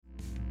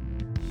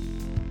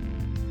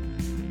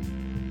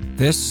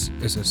This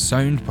is a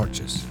Sound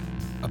Purchase,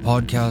 a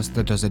podcast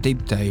that does a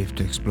deep dive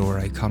to explore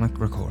iconic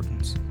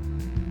recordings.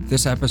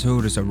 This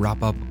episode is a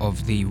wrap-up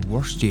of the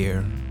worst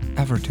year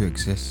ever to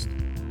exist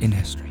in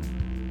history.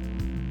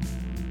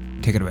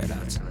 Take it away,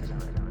 lads.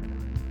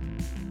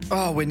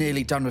 Oh, we're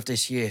nearly done with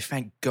this year,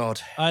 thank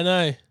God. I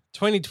know.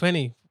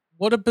 2020.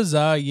 What a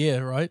bizarre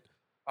year, right?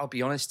 I'll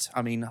be honest,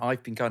 I mean,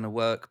 I've been going to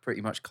work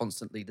pretty much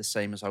constantly the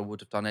same as I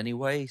would have done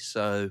anyway,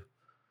 so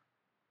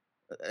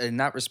in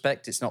that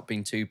respect, it's not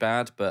been too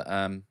bad, but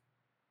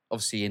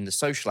obviously in the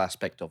social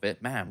aspect of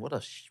it, man, what a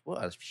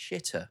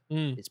shitter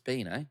it's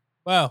been, eh?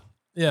 Wow.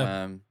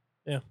 Yeah.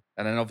 Yeah.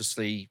 And then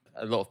obviously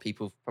a lot of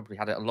people have probably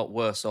had it a lot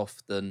worse off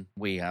than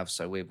we have,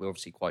 so we're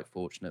obviously quite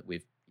fortunate.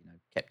 We've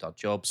kept our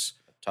jobs,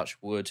 touch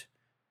wood.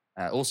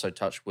 Also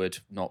touch wood,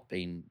 not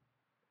been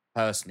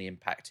personally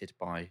impacted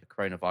by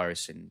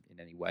coronavirus in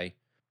any way.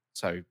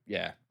 So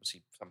yeah,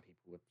 obviously some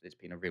people, it's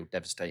been a real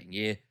devastating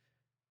year.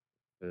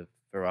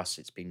 For us,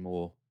 it's been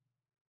more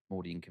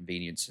the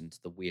inconvenience and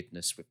the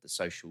weirdness with the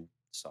social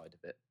side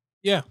of it.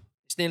 Yeah.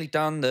 It's nearly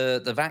done.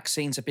 The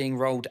vaccines are being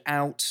rolled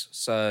out,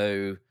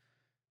 so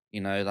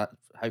that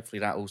hopefully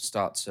that will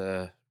start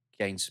to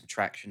gain some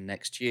traction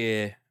next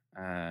year.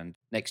 And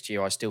next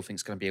year, I still think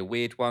it's going to be a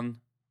weird one.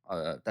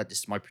 That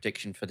is my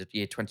prediction for the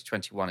year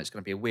 2021. It's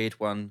going to be a weird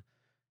one.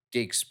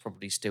 Gigs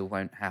probably still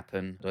won't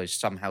happen, though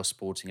some house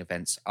sporting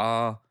events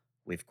are,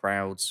 with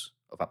crowds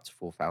of up to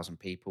 4,000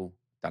 people.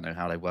 Don't know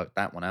how they worked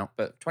that one out.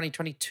 But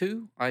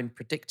 2022, I'm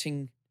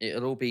predicting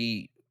it'll all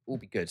be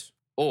good.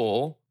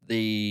 Or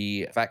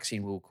the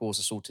vaccine will cause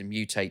us all to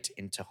mutate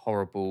into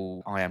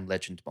horrible I Am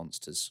Legend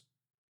monsters.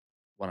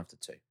 One of the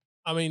two.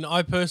 I mean,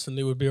 I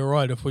personally would be all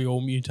right if we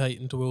all mutate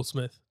into Will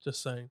Smith,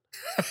 just saying.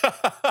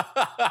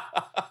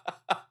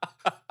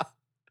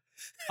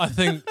 I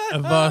think a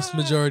vast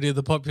majority of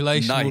the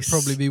population would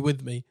probably be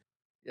with me.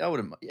 Yeah, I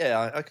wouldn't.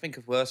 Yeah, I can think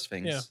of worse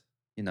things.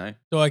 Yeah.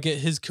 Do I get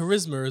his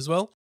charisma as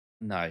well?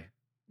 No.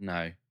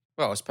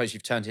 Well, I suppose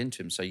you've turned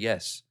into him, so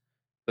yes.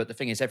 But the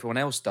thing is, everyone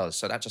else does,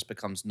 so that just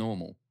becomes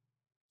normal.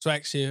 So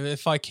actually,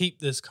 if I keep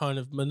this kind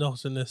of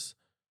monotonous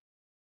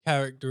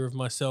character of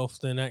myself,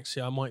 then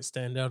actually I might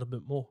stand out a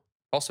bit more.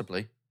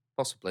 Possibly.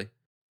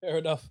 Fair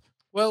enough.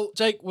 Well,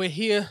 Jake, we're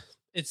here.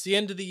 It's the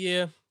end of the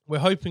year. We're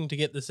hoping to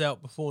get this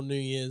out before New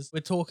Year's.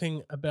 We're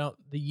talking about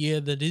the year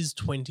that is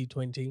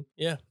 2020.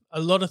 Yeah, a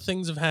lot of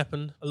things have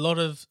happened. A lot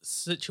of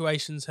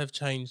situations have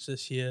changed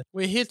this year.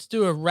 We're here to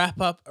do a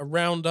wrap-up, a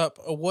roundup,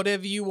 or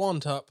whatever you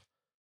want up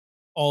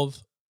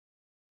of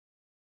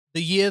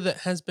the year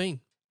that has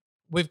been.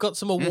 We've got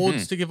some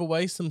awards to give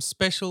away, some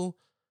special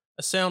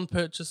Sound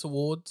Purchase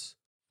awards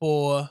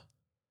for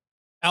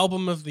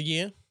Album of the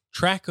Year,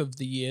 Track of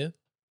the Year.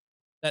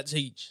 That's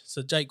each.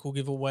 So Jake will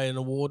give away an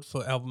award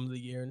for Album of the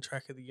Year and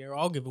Track of the Year.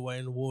 I'll give away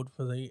an award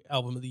for the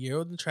Album of the Year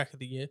or the Track of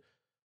the Year.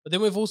 But then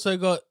we've also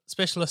got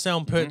special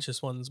Sound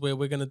Purchase ones where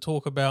we're going to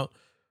talk about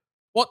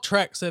what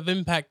tracks have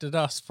impacted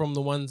us from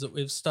the ones that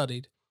we've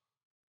studied.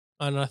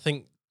 And I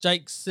think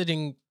Jake's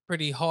sitting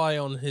pretty high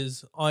on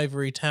his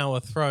ivory tower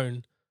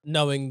throne,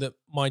 knowing that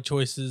my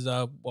choices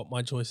are what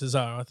my choices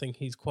are. I think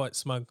he's quite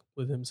smug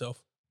with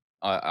himself.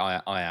 I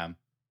am,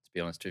 to be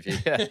honest with you.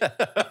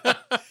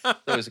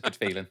 That was a good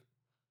feeling.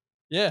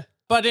 Yeah.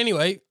 But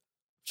anyway,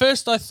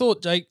 first I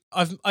thought, Jake,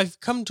 I've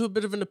come to a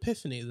bit of an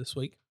epiphany this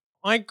week.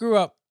 I grew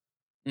up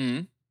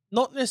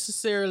not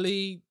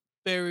necessarily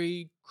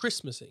very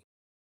Christmassy.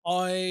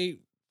 I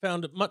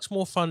found it much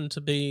more fun to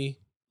be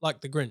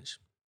like the Grinch.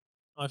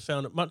 I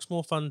found it much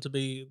more fun to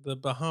be the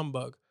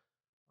Bahambug.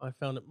 I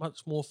found it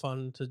much more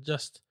fun to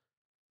just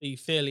be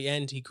fairly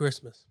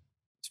anti-Christmas.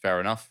 It's fair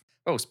enough.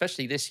 Well,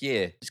 especially this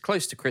year. It's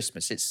close to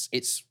Christmas.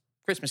 It's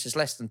Christmas is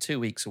less than 2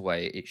 weeks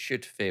away. It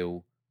should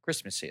feel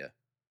Christmassier.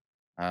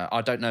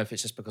 I don't know if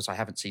it's just because I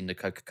haven't seen the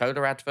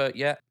Coca-Cola advert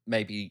yet.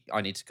 Maybe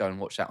I need to go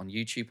and watch that on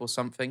YouTube or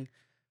something.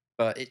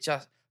 But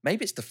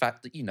maybe it's the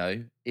fact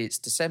that, it's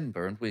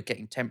December and we're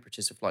getting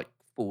temperatures of like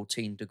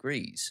 14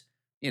 degrees.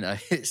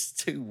 It's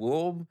too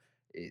warm.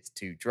 It's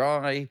too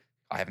dry.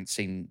 I haven't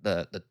seen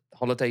the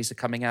holidays are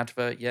coming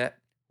advert yet.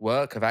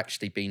 Work have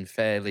actually been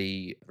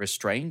fairly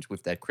restrained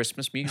with their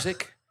Christmas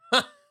music.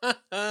 Yeah,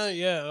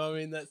 I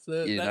mean, that's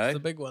the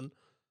big one.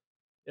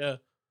 Yeah.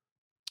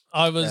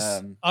 I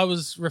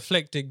was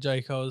reflecting,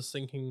 Jake. I was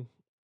thinking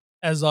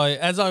as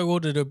I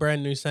ordered a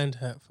brand new Santa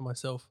hat for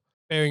myself,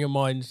 bearing in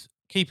mind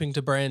keeping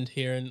to brand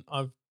here, and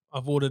I've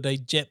ordered a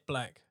jet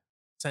black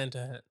Santa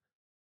hat.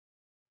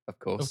 Of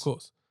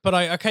course. But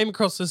I came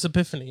across this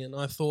epiphany, and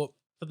I thought,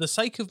 for the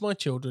sake of my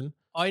children,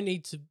 I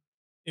need to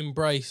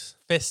embrace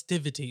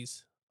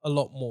festivities a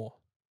lot more.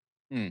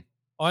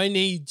 I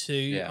need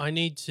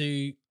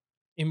to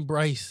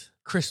embrace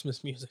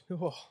Christmas music.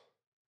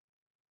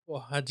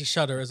 Oh, I had to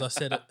shudder as I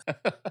said it.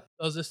 I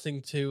was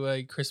listening to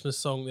a Christmas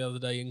song the other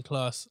day in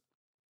class,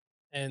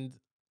 and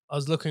I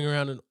was looking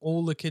around, and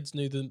all the kids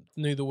knew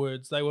the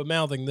words. They were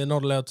mouthing. They're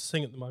not allowed to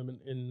sing at the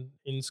moment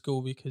in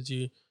school because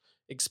you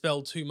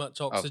expel too much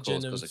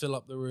oxygen and fill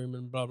up the room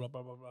and blah blah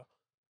blah blah blah.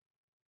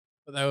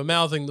 But they were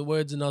mouthing the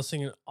words, and I was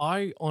singing.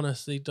 I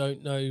honestly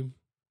don't know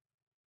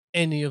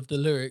any of the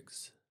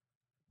lyrics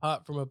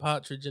apart from a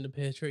partridge in a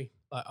pear tree.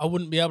 Like, I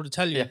wouldn't be able to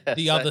tell you Yeah,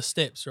 the so- other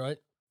steps, right?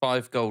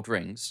 5 gold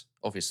rings,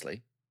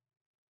 obviously.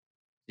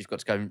 You've got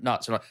to go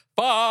nuts. And like,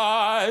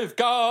 5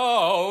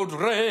 gold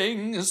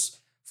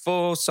rings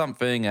for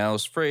something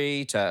else.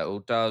 3 turtle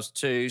doves,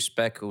 2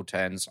 speckled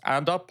hens,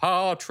 and a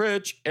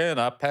partridge in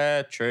a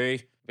pear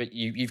tree. But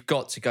you've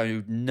got to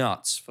go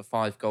nuts for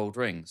 5 gold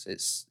rings.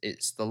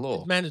 It's the law.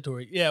 It's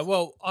mandatory. Yeah,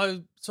 well,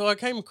 I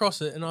came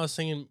across it and I was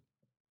thinking,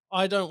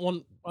 I don't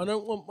want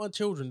my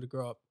children to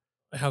grow up.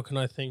 How can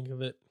I think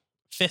of it?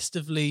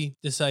 Festively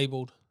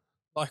disabled,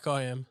 like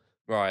I am.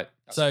 Right.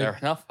 That's So- fair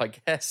enough, I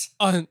guess.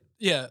 I'm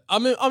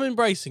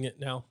embracing it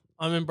now.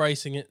 I'm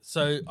embracing it.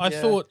 So I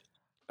Yeah. thought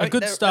a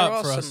good start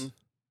are for us.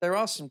 There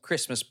are some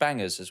Christmas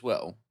bangers as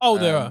well. Oh,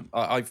 there are.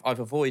 I've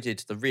avoided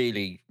the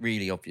really,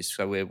 really obvious.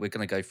 So we're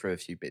going to go through a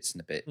few bits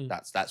in a bit. Mm.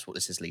 That's what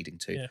this is leading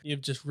to. Yeah,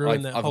 you've just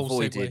ruined that I've whole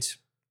avoided. segue.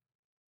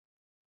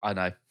 I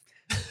know.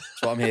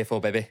 That's what I'm here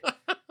for, baby.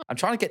 I'm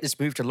trying to get this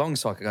moved along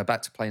so I can go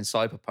back to playing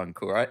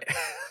Cyberpunk. All right.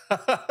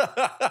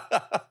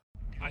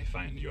 I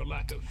find your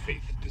lack of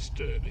faith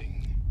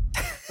disturbing.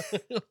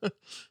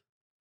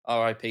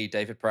 R.I.P.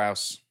 David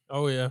Prowse.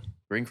 Oh yeah.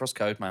 Green Cross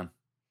Code, man.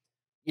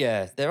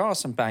 Yeah, there are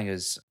some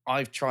bangers.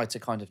 I've tried to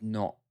kind of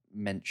not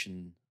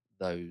mention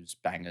those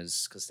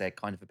bangers because they're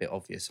kind of a bit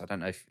obvious. I don't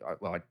know if,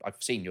 I've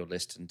seen your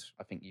list and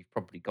I think you've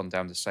probably gone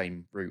down the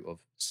same route of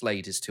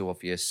Slade is too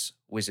obvious,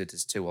 Wizard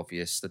is too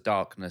obvious, The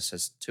Darkness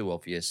is too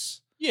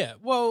obvious. Yeah,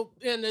 well,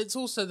 and it's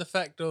also the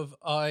fact of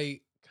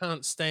I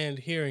can't stand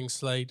hearing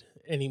Slade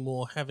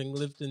anymore, having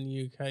lived in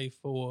the UK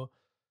for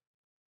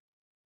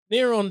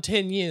near on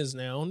 10 years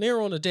now, near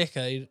on a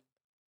decade.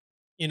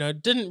 You know,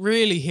 didn't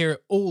really hear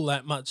it all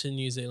that much in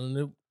New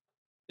Zealand.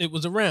 It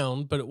was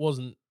around, but it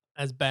wasn't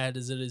as bad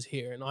as it is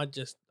here. And I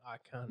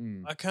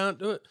can't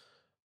do it.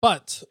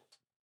 But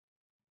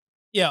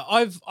yeah,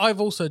 I've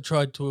also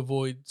tried to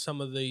avoid some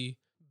of the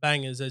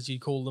bangers, as you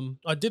call them.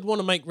 I did want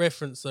to make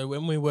reference though,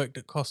 when we worked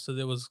at Costa,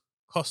 there was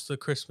Costa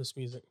Christmas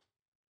music.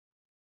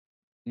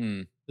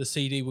 Mm. The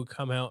CD would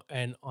come out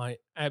and I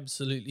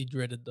absolutely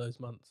dreaded those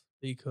months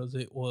because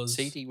it was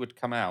CD would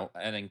come out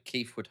and then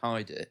Keith would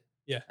hide it.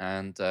 Yeah.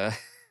 And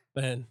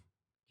man,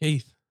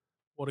 Keith,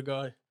 what a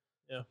guy.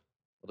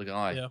 what a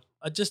guy. Yeah.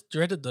 I just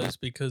dreaded those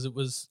because it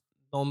was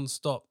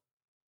non-stop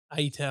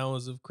 8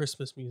 hours of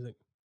Christmas music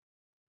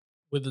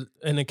with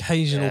an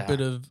occasional Yeah. bit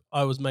of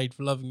I Was Made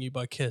for Loving You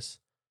by Kiss.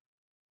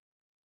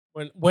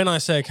 When I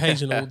say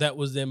occasional, that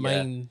was their Yeah.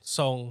 main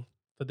song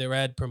for their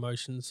ad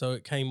promotion. So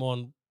it came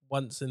on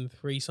once in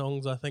 3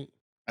 songs, I think.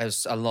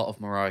 There's a lot of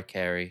Mariah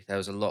Carey. There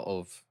was a lot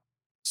of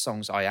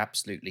songs I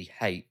absolutely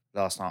hate.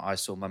 Last night I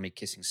saw Mummy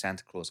Kissing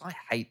Santa Claus. I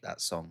hate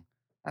that song.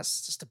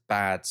 That's just a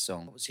bad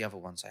song. What was the other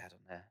ones I had on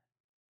there?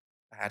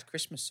 Bad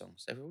Christmas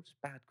songs. They were all just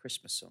bad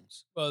Christmas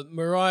songs. Well,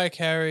 Mariah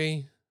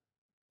Carey,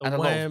 the And a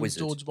lot of Wham, Wizard.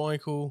 George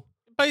Michael.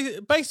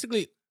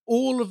 Basically,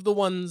 all of the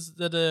ones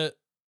that are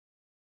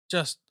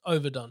just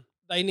overdone.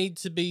 They need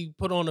to be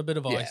put on a bit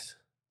of Yeah. ice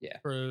Yeah.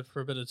 for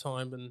a bit of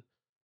time and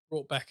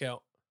brought back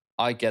out.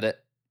 I get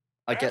it.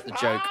 I get the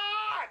joke.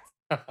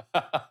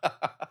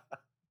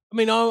 I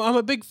mean, I'm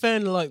a big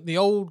fan of like the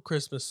old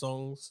Christmas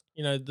songs,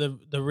 you know,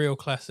 the real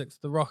classics,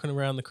 the rocking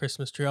around the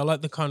Christmas tree. I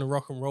like the kind of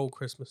rock and roll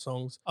Christmas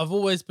songs. I've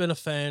always been a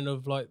fan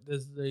of like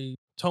there's the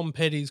Tom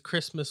Petty's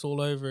Christmas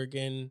All Over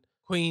Again,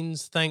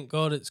 Queen's Thank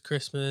God It's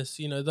Christmas,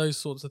 you know, those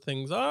sorts of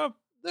things.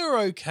 They're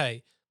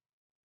okay.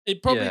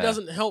 It probably Yeah.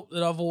 doesn't help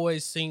that I've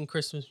always seen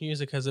Christmas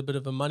music as a bit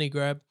of a money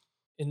grab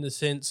in the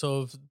sense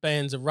of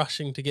bands are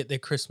rushing to get their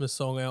Christmas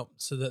song out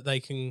so that they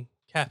can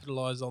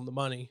capitalize on the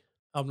money.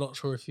 I'm not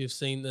sure if you've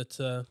seen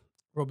that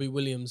Robbie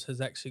Williams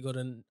has actually got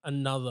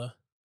another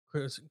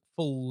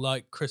full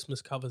like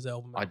Christmas covers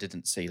album I out.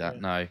 didn't see that,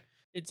 Yeah. no.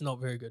 It's not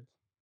very good.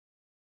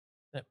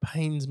 That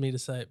pains me to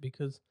say it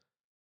because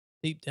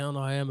deep down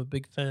I am a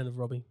big fan of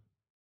Robbie.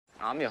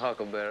 I'm your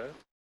huckleberry.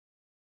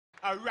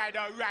 All right.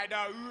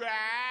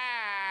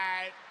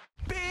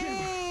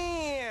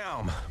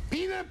 Bam!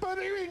 Peanut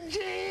butter and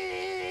jam!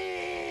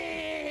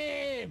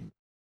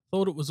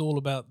 Thought it was all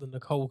about the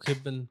Nicole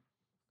Kidman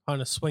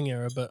kind of swing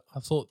era, but I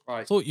thought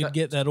Right. you'd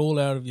get that all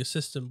out of your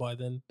system by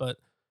then, but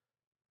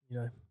you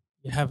know,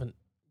 you haven't.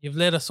 You've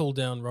let us all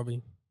down,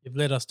 Robbie. You've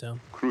let us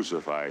down.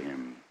 Crucify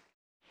him.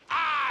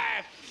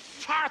 I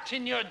fart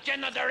in your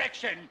general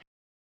direction.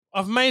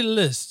 I've made a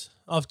list.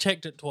 I've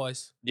checked it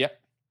twice. Yep.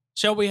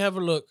 Shall we have a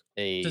look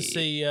Hey, to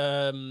see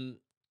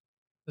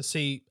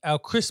our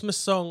Christmas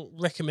song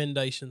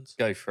recommendations?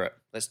 go for it.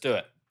 Let's do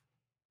it.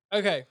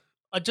 Okay,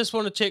 I just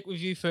want to check with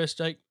you first,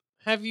 Jake.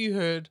 Have you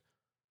heard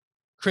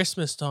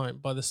Christmas Time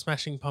by the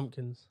Smashing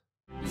Pumpkins?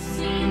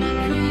 Seen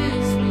a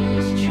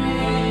Christmas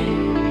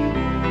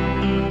tree.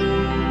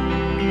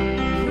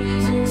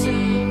 Presents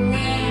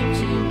unwrapped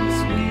in the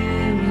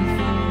spirit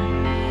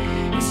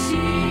and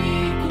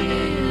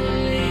secretly.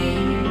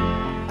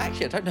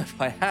 Actually, I don't know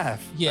if I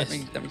have. Yes,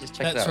 Let me just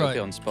check that's that out. right.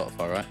 It'll be on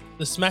Spotify, right?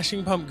 The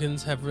Smashing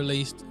Pumpkins have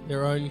released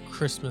their own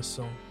Christmas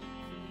song.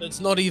 It's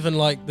not even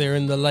like they're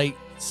in the late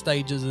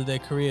stages of their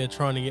career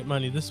trying to get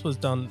money. This was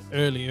done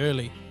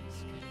early.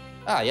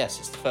 Yes,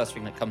 it's the first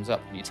thing that comes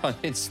up when you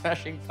type in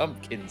Smashing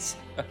Pumpkins.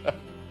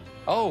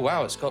 Oh,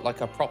 wow, it's got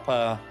like a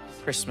proper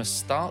Christmas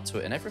start to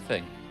it and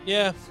everything.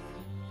 Yeah.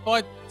 If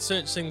I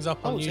search things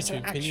up on Oh, it's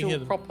an YouTube, can you actual hear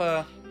them?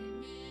 proper...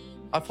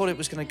 I thought it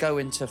was going to go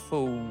into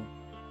full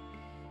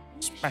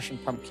Smashing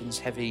Pumpkins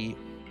heavy,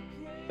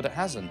 but it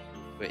hasn't.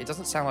 But it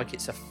doesn't sound like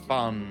it's a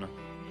fun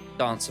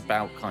dance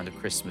about kind of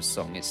Christmas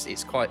song.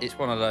 It's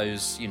one of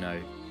those, you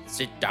know,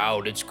 sit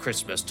down, it's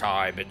Christmas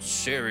time, it's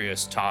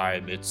serious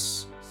time,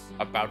 it's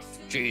about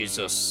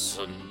Jesus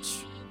and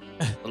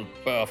the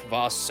birth of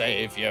our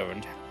Savior,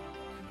 and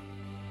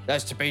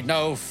there's to be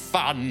no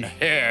fun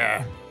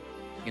here.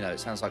 You know, it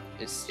sounds like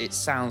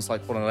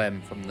one of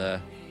them from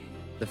the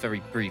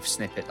very brief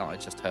snippet that I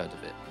just heard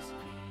of it.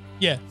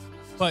 Yeah.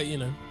 But, you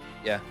know.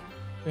 Yeah.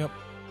 Yep.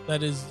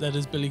 That is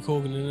Billy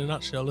Corgan in a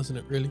nutshell, isn't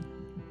it, really?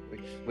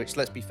 Which,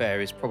 let's be fair,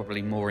 is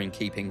probably more in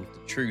keeping with the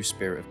true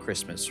spirit of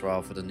Christmas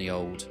rather than the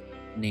old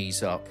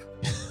knees up,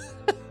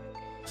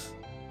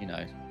 you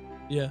know,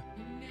 Yeah.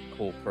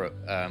 corporate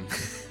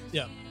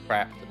Yeah.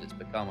 crap that it's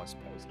become, I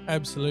suppose.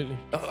 Absolutely.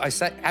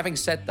 Having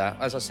said that,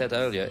 as I said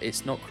earlier,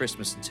 it's not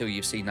Christmas until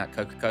you've seen that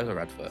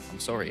Coca-Cola advert. I'm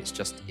sorry, it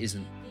just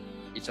isn't.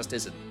 It just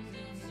isn't.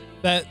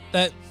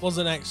 That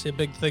wasn't actually a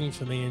big thing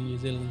for me in New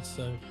Zealand,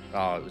 so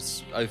Oh, it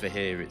was over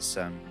here. It's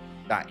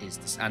that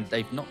is, and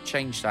they've not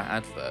changed that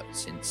advert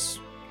since.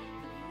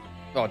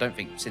 Well, I don't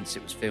think since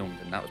it was filmed,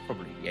 and that was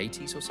probably the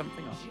 80s or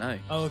something. I don't know.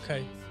 oh,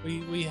 okay.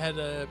 We had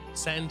a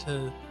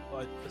Santa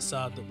like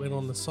facade that went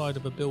on the side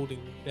of a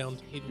building down.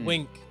 He'd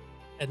wink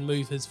and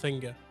move his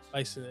finger,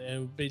 basically, and it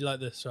would be like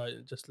this, right?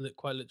 Just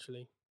quite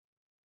literally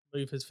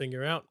move his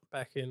finger out,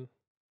 back in,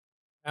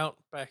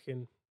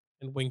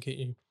 and wink at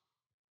you.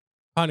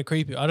 Kind of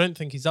creepy. I don't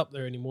think he's up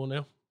there anymore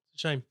now.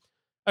 It's a shame.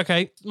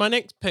 Okay, my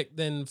next pick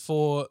then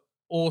for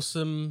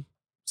awesome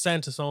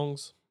Santa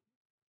songs,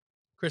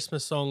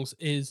 Christmas songs,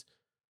 is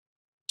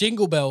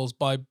Jingle Bells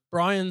by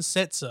Brian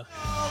Setzer.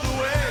 All the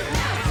way.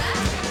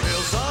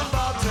 Bells on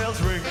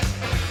bobtails ring,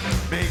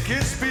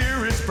 making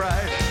spirits bright.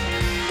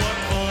 What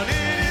fun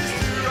it is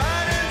to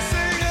ride and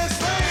sing a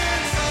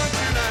sleighing song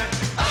tonight.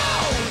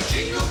 Oh,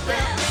 jingle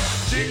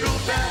bells, jingle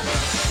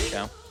bells.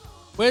 Yeah.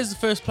 Where's the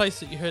first place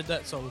that you heard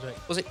that song, Jake?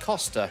 Was it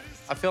Costa?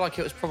 I feel like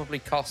it was probably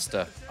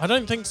Costa. I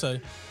don't think so.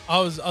 I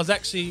was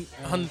actually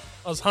I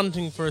was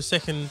hunting for a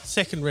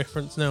second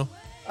reference now.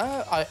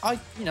 I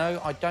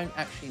don't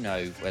actually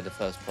know where the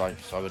first place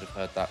I would have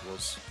heard that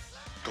was.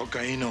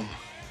 Cocainum.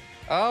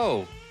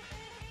 Oh,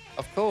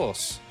 of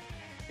course.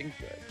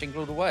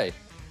 Jingle All the Way.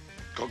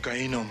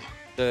 Cocainum.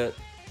 The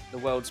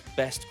world's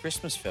best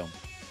Christmas film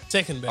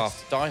Second best.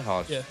 after Die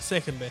Hard. Yeah,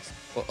 second best.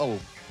 Well,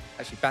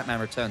 actually, Batman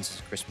Returns is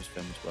a Christmas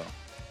film as well.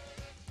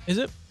 Is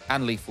it?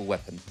 And Lethal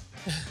Weapon.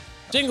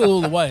 Jingle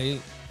All the Way.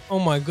 Oh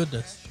my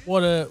goodness.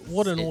 What an It's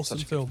awesome such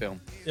a good film.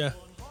 film. Yeah.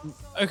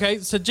 Okay,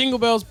 so Jingle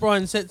Bells,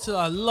 Brian Setzer.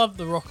 I love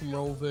the rock and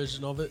roll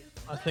version of it.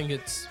 I think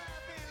it's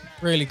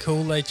really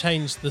cool. They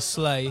changed the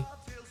sleigh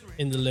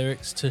in the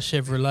lyrics to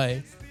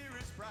Chevrolet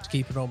to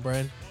keep it on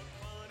brand.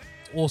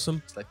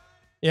 Awesome. Sleigh.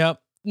 Yeah.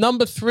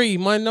 Number 3.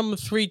 My number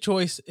 3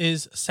 choice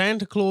is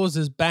Santa Claus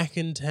is Back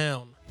in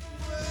Town.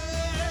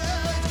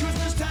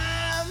 Christmas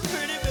time,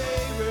 pretty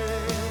baby,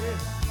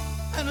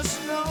 and the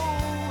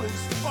snow is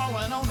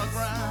falling on the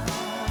ground.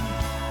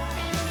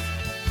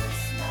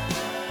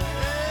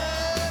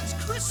 It's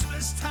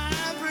Christmas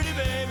time, pretty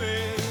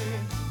baby.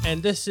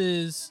 And this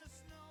is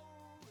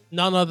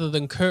none other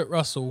than Kurt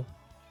Russell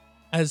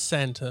as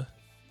Santa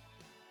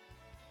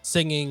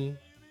singing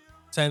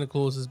Santa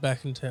Claus is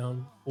Back in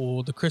Town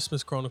or The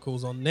Christmas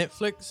Chronicles on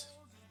Netflix.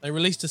 They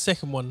released a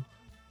second one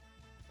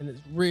and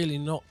it's really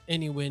not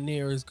anywhere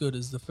near as good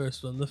as the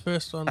first one. The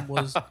first one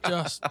was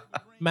just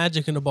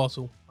magic in a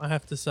bottle, I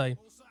have to say.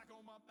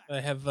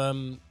 They have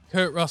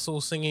Kurt Russell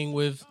singing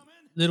with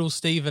Little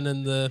Steven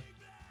and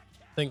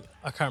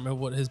I can't remember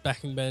what his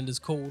backing band is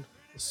called.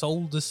 The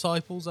Soul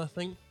Disciples, I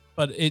think.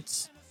 But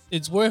it's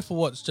worth a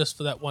watch just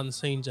for that one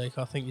scene, Jake.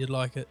 I think you'd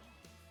like it.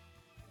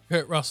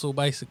 Kurt Russell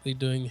basically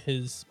doing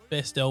his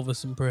best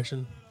Elvis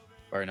impression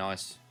Very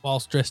nice.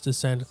 whilst dressed as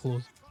Santa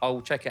Claus. I'll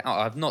check it out.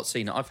 I've not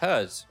seen it. I've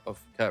heard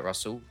of Kurt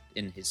Russell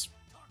in his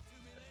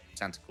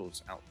Santa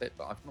Claus outfit,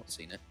 but I've not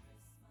seen it.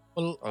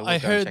 Well, I will I go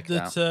and heard check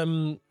it that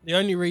the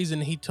only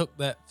reason he took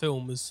that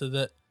film was so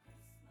that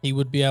he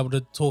would be able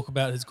to talk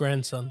about his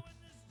grandson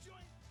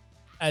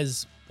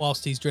as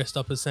whilst he's dressed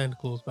up as Santa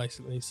Claus,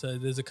 basically. So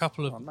there's a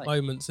couple of mate.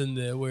 moments in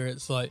there where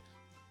it's like,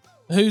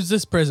 who's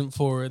this present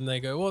for? And they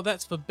go, well,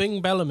 that's for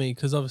Bing Bellamy,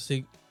 because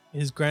obviously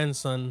his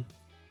grandson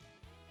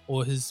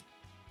or his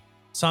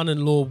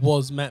son-in-law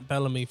was Matt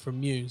Bellamy from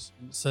Muse.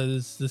 So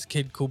there's this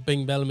kid called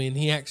Bing Bellamy, and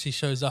he actually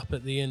shows up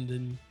at the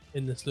end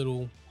in this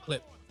little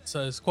clip.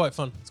 So it's quite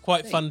fun. It's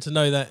quite fun to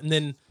know that. And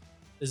then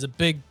there's a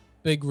big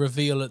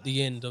reveal at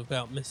the end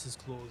about Mrs.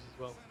 Claus as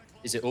well.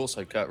 Is it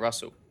also Kurt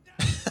Russell?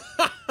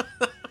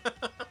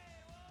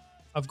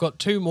 I've got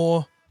 2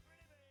 more.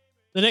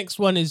 The next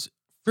one is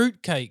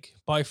Fruitcake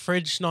by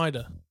Fred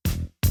Schneider.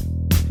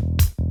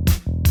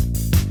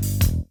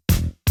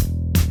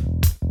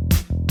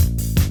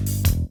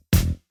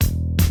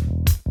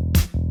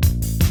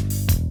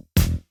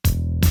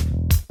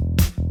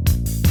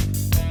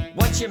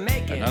 you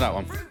making? Don't know that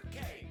one.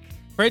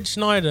 Fred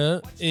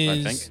Schneider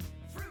think. is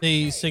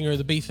the singer of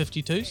the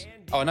B-52s.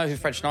 Oh, I know who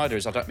Fred Schneider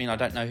is. I don't know I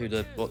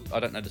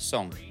don't know the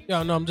song.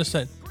 Yeah, no, I'm just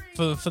saying.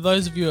 For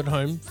those of you at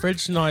home, Fred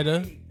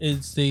Schneider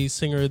is the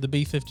singer of the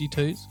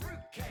B-52s.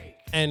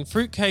 And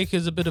Fruitcake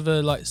is a bit of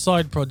a like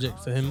side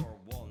project for him.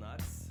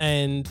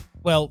 And,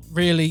 well,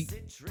 really,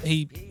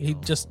 he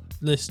just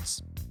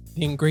lists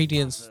the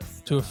ingredients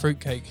to a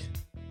fruitcake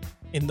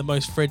in the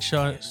most Fred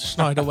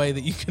Schneider way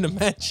that you can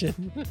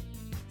imagine.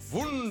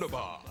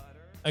 Wunderbar.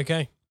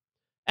 Okay.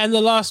 And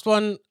the last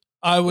one,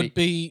 I would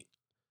be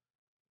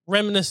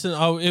reminiscent.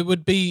 It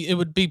would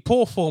be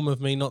poor form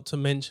of me not to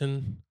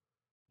mention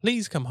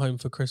Please Come Home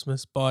for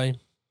Christmas by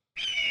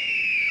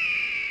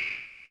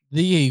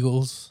the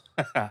Eagles.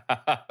 Oh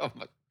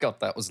my God,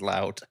 that was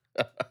loud.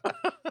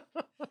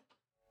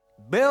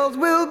 Bells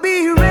will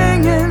be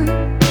ringing.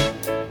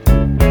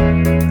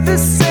 The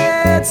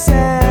sad,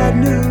 sad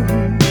news.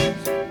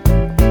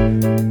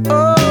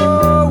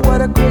 Oh,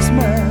 what a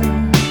Christmas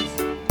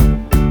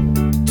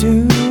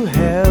to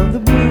have the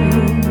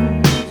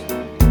blues.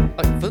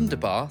 Like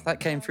Wunderbar, that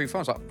came through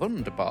France like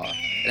Wunderbar.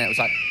 And it was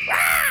like,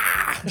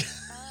 "Ah!"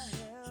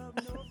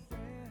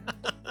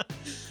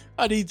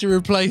 I need to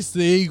replace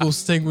the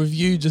Eagles thing with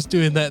you just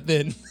doing that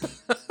then.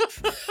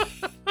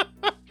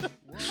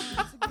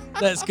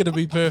 That's going to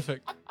be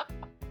perfect.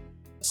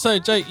 So,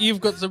 Jake,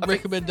 you've got some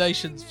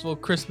recommendations for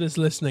Christmas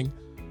listening.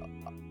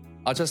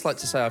 I'd just like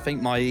to say, I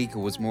think my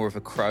eagle was more of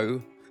a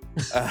crow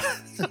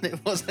than it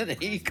was an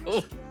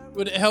eagle.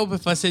 Would it help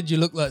if I said you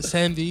look like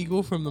Sam the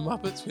Eagle from the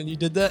Muppets when you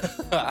did that?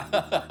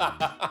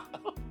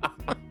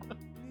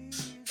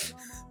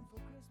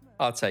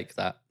 I'll take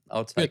that.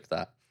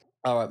 That.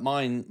 All right,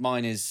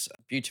 mine is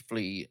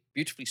beautifully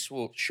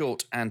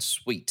short and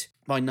sweet.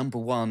 My number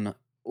one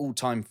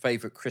all-time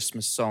favorite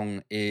Christmas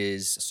song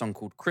is a song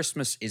called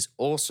 "Christmas Is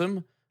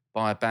Awesome"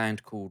 by a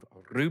band called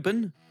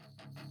Reuben.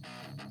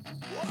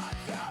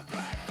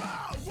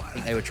 I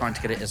think they were trying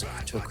to get it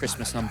to a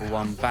Christmas number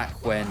one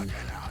back when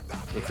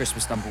the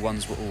Christmas number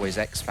ones were always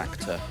X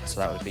Factor.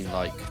 So that would have been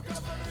like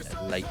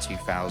late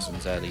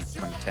 2000s, early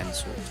 2010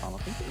 sort of time. I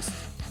think it was.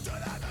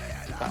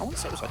 I want to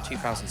say it was like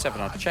 2007.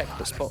 I'd checked,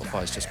 but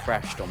Spotify's just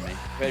crashed on me.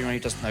 For anyone who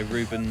doesn't know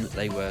Reuben,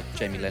 they were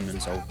Jamie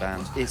Lennon's old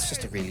band. It's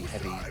just a really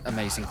heavy,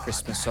 amazing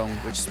Christmas song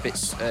which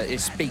speaks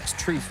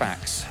true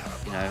facts,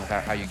 you know,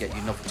 about how you get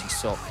your novelty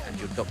sock and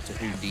your Doctor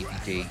Who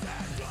DVD,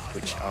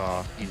 which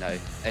are, you know,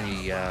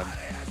 any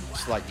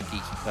slightly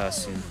geeky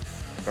person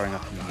growing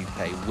up in the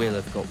UK will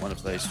have got one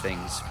of those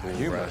things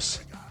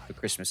for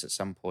Christmas at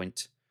some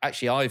point.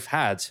 Actually, I've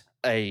had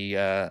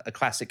a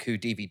classic Who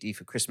DVD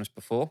for Christmas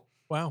before.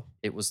 Wow.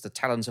 It was The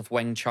Talons of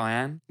Weng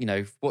Chian. You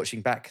know, watching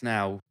back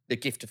now, the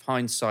gift of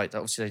hindsight that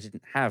obviously they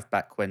didn't have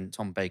back when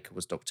Tom Baker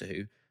was Doctor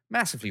Who.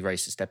 Massively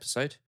racist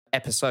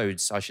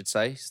episodes, I should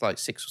say. It's like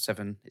 6 or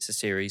 7. It's a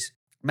series.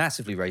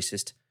 Massively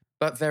racist,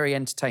 but very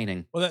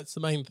entertaining. Well, that's the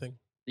main thing.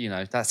 You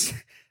know, that's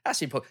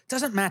important.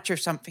 Doesn't matter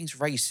if something's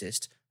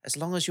racist as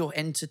long as you're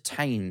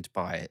entertained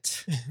by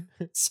it.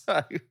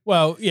 So,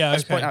 well, yeah,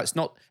 let's okay. point out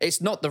it's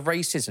not the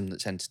racism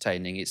that's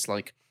entertaining. It's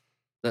like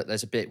that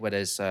there's a bit where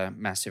there's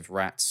massive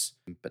rats,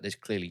 but there's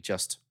clearly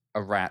just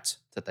a rat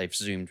that they've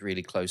zoomed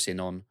really close in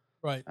on.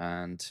 Right.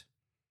 And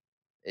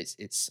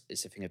it's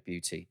a thing of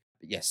beauty.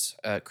 But yes,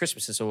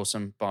 Christmas Is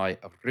Awesome by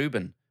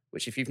Reuben,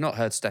 which if you've not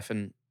heard,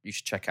 Stefan, you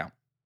should check out.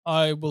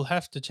 I will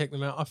have to check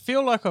them out. I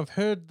feel like I've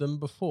heard them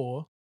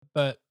before,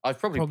 but I've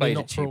probably played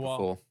not it to for you a while.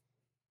 before.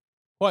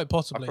 Quite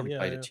possibly, I've probably yeah,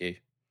 played it to you.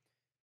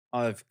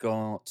 I've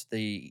got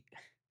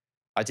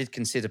I did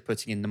consider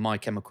putting in the My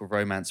Chemical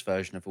Romance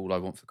version of All I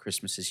Want for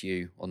Christmas Is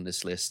You on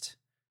this list,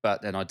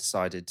 but then I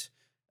decided,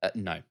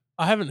 no.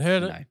 I haven't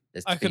heard No.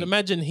 it. I could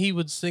imagine he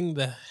would sing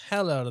the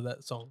hell out of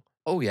that song.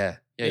 Oh, yeah.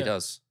 Yeah, he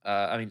does.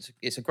 I mean,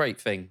 it's a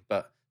great thing,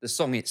 but the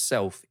song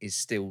itself is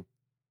still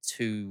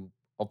too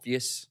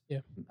obvious. Yeah.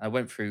 I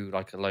went through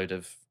like a load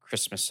of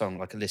Christmas song,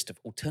 like a list of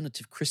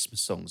alternative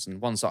Christmas songs, and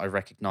ones that I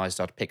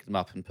recognised, I'd pick them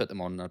up and put them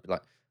on, and I'd be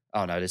like,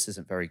 oh no, this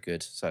isn't very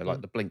good. So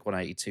like the Blink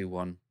 182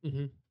 one,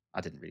 I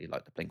didn't really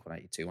like the Blink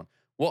 182 one.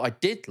 What I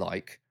did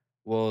like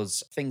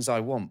was Things I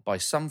Want by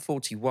Sum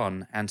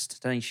 41 and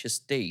Tenacious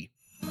D.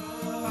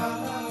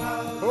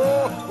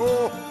 Ho,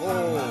 ho, ho.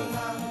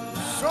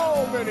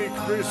 So many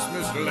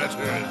Christmas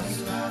letters.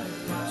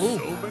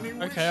 So many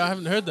wishes. Okay, I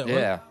haven't heard that one.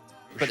 Yeah,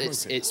 but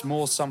it's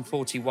more Sum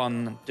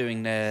 41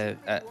 doing their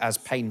As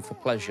Pain for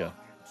Pleasure.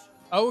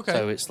 Oh, okay.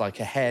 So it's like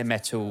a hair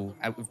metal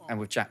and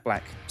with Jack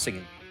Black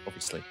singing,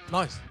 obviously.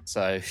 Nice.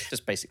 So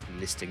just basically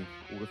listing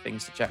all the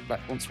things that Jack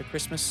Black wants for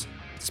Christmas,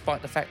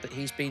 despite the fact that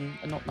he's been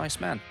a not nice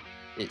man.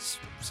 It's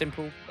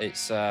simple,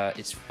 it's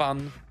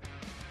fun,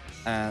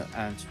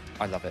 and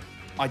I love it.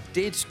 I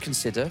did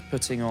consider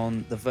putting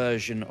on the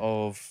version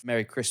of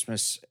Merry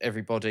Christmas,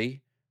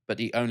 Everybody, but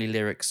the only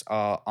lyrics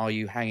are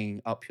you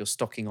hanging up your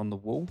stocking on the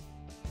wall?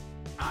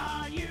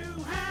 Are you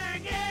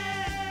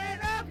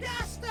hanging up your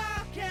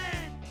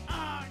stocking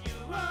on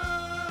your wall?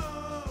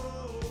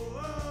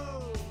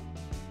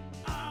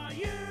 Are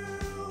you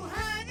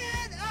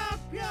hanging up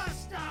your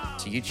stocking?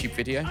 So YouTube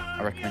video.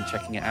 I recommend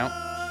checking it out.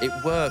 It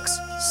works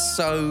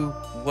so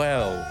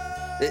well.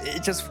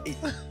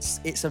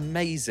 It's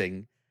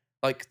amazing.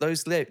 Like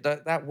those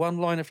that one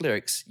line of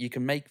lyrics, you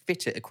can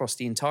fit it across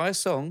the entire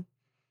song,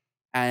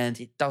 and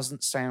it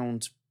doesn't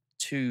sound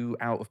too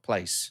out of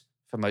place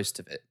for most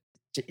of it.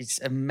 It's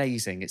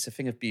amazing. It's a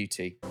thing of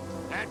beauty.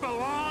 That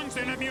belongs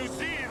in a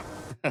museum.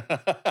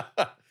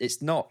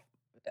 It's not.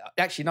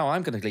 Actually, no,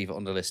 I'm going to leave it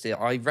on the list.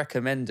 I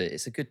recommend it.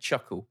 It's a good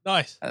chuckle.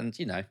 Nice. And,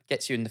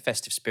 gets you in the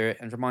festive spirit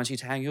and reminds you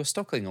to hang your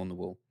stocking on the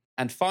wall.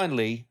 And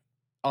finally,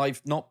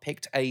 I've not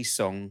picked a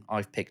song.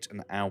 I've picked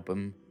an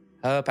album.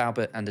 Herb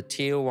Albert and the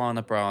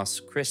Tijuana Brass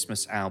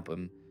Christmas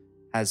album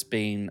has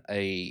been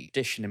a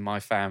tradition in my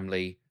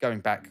family going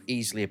back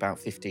easily about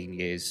 15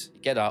 years.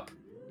 You get up,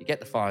 you get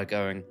the fire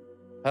going,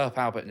 Herb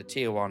Albert and the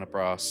Tijuana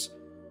Brass.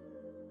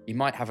 You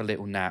might have a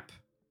little nap.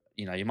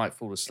 You might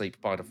fall asleep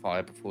by the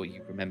fire before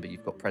you remember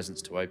you've got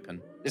presents to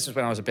open. This was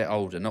when I was a bit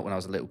older, not when I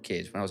was a little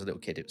kid. When I was a little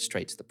kid, it was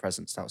straight to the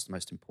presents. That was the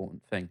most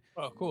important thing.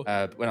 Oh, of course.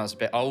 When I was a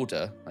bit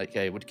older,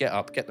 would get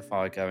up, get the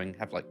fire going,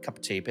 have like a cup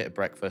of tea, a bit of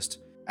breakfast,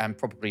 and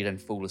probably then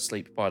fall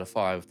asleep by the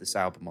fire with this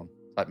album on.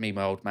 Like me,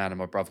 my old man, and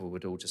my brother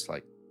would all just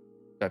like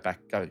go,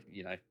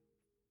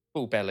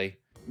 full belly,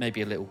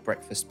 maybe a little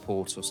breakfast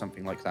port or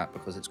something like that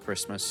because it's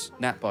Christmas.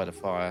 Nap by the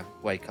fire,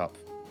 wake up,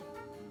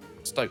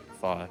 stoke the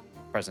fire,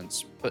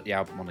 presents, put the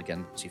album on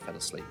again as you fell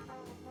asleep.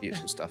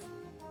 Beautiful stuff.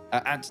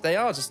 And they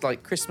are just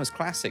like Christmas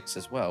classics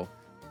as well.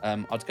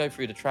 I'd go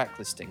through the track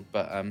listing,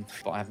 but I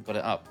haven't got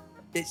it up.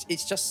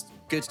 It's just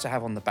good to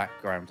have on the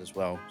background as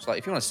well. So like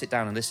if you want to sit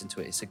down and listen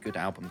to it, it's a good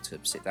album to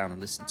sit down and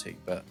listen to,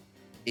 but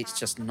it's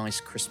just nice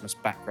Christmas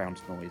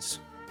background noise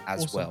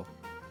as Awesome. well.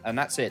 And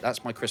that's it.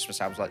 That's my Christmas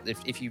albums. Like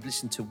if you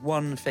listen to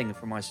one thing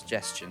from my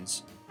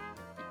suggestions,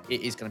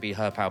 it is going to be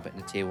Herb Albert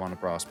and the Tijuana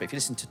Brass. But if you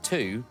listen to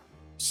two,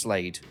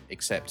 Slade,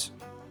 except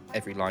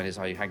every line is,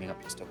 are you hanging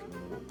up your stocking on the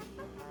wall?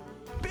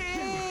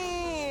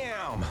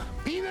 Bam!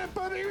 Peanut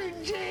butter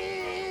and jam!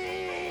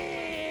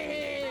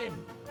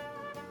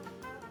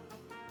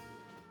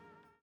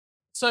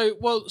 So,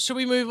 well, should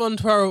we move on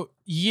to our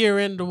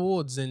year-end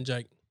awards then,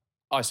 Jake?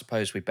 I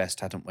suppose we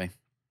best, hadn't we?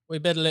 We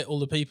better let all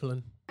the people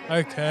in.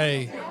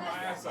 Okay.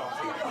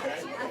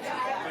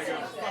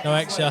 No,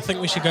 actually, I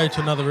think we should go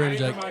to another room,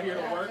 Jake.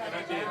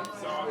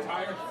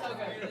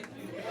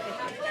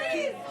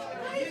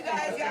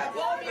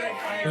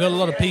 We've got a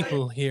lot of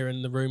people here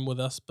in the room with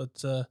us, but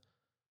they're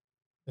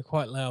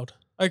quite loud.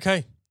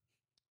 Okay.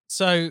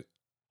 So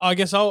I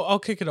guess I'll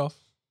kick it off.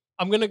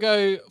 I'm going to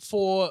go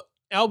for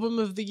Album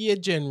of the Year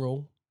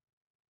General.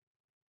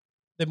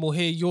 Then we'll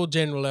hear your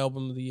general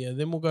Album of the Year.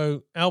 Then we'll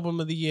go Album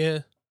of the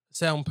Year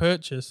Sound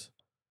Purchase.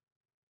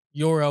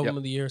 Your Album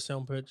of the Year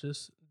Sound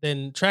Purchase.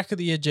 Then Track of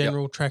the Year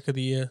General, Track of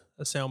the Year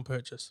a Sound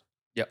Purchase.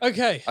 Yep.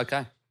 Okay.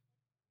 Okay.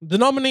 The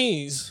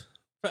nominees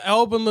for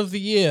Album of the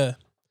Year.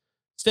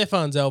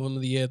 Stefan's Album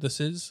of the Year, this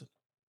is.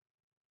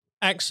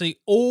 Actually,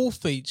 all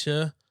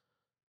feature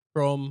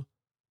from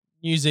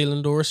New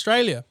Zealand or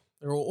Australia.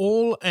 They're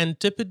all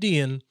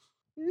Antipodean.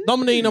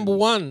 Nominee number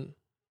one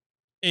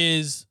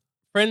is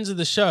friends of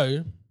the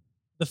show,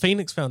 the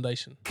Phoenix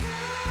Foundation,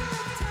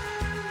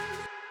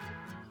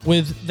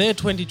 with their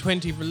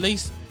 2020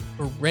 release,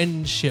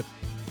 Friendship.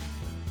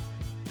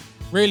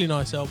 Really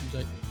nice album,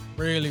 Jake.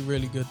 Really,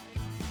 really good.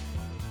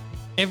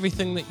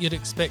 Everything that you'd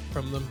expect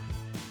from them.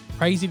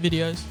 Crazy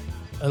videos,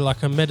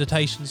 like a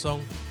meditation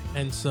song,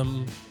 and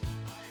some,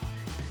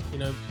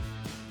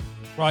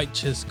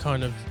 righteous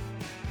kind of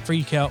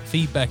freak out,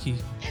 feedbacky.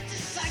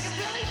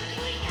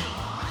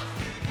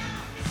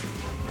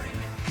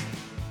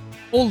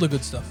 All the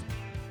good stuff.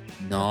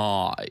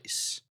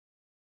 Nice.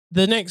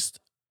 The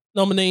next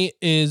nominee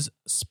is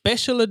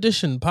Special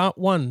Edition Part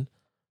 1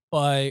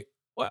 by,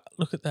 well,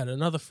 look at that,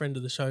 another friend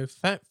of the show,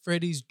 Fat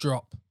Freddy's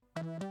Drop.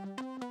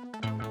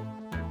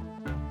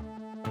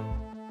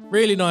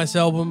 Really nice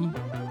album.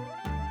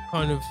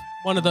 Kind of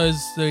one of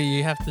those that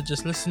you have to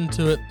just listen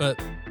to it,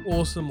 but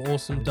awesome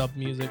dub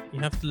music. You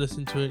have to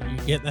listen to it, you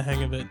get the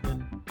hang of it,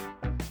 and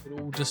it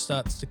all just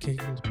starts to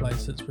kick into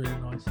place. It's really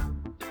nice.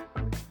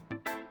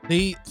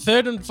 The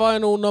third and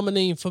final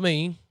nominee for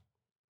me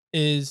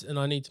is, and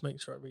I need to make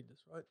sure I read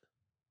this right,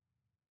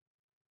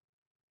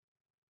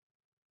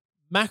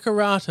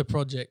 Makarata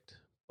Project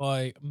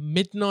by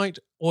Midnight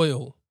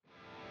Oil.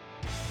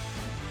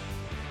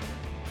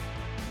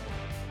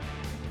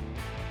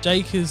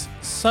 Jake is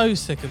so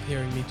sick of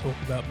hearing me talk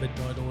about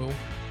Midnight Oil.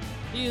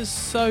 He is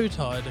so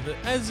tired of it,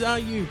 as are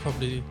you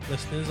probably,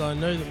 listeners. I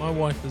know that my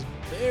wife is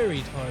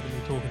very tired of me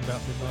talking about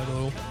Midnight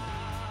Oil.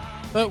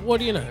 But what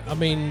do you know? I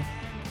mean,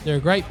 they're a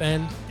great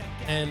band,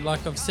 and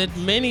like I've said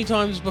many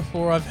times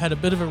before, I've had a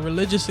bit of a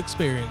religious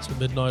experience with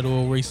Midnight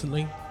Oil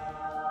recently.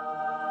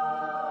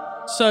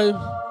 So,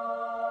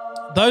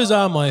 those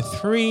are my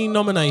 3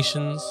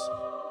 nominations.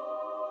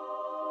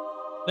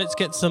 Let's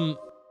get some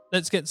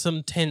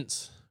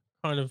tense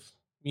kind of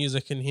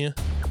music in here.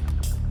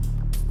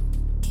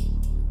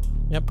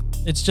 Yep,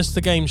 it's just the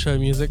game show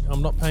music.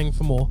 I'm not paying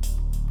for more.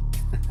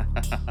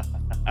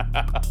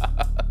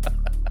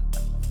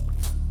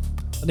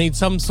 I need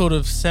some sort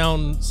of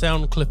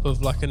sound clip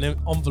of like an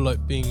envelope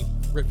being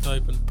ripped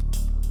open.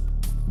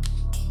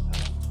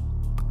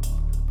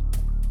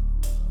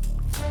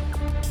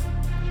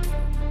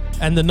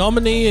 And the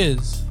nominee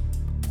is,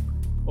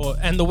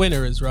 and the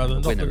winner is rather,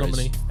 not the winner is.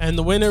 nominee. And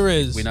the winner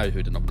is. We know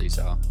who the nominees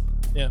are.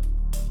 Yeah.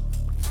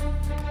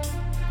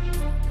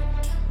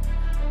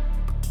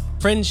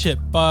 Friendship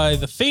by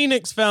the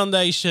Phoenix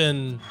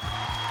Foundation.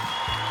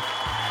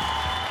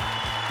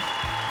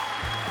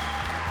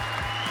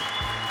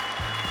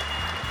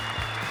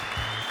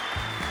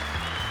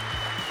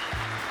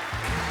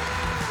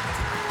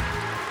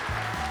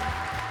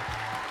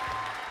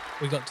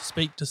 We got to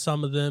speak to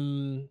some of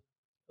them.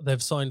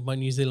 They've signed my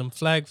New Zealand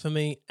flag for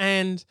me.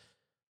 And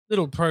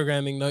little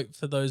programming note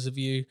for those of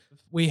you.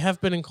 We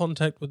have been in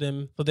contact with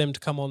them for them to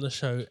come on the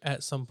show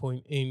at some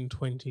point in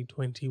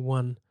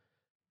 2021.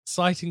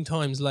 Exciting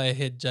times lay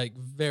ahead, Jake.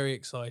 Very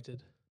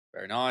excited.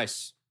 Very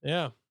nice.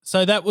 Yeah.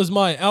 So that was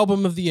my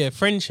album of the year,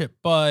 Friendship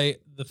by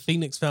the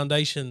Phoenix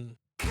Foundation.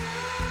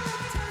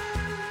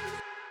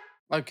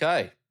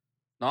 Okay,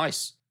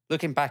 nice.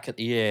 Looking back at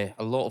the year,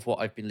 a lot of what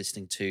I've been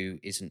listening to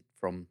isn't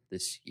from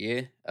this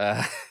year.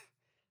 A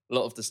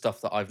lot of the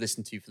stuff that I've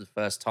listened to for the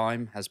first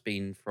time has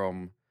been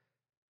from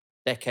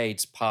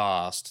decades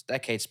past.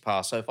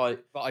 So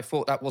but I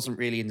thought that wasn't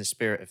really in the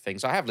spirit of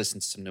things. I have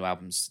listened to some new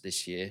albums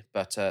this year,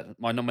 but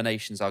my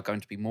nominations are going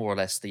to be more or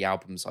less the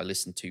albums I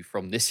listened to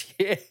from this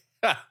year.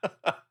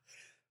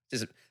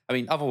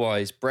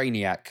 Otherwise,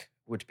 Brainiac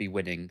would be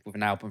winning with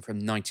an album from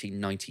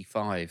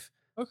 1995.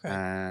 Okay.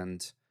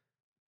 And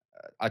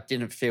I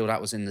didn't feel that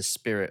was in the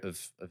spirit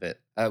of it.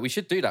 We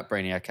should do that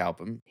Brainiac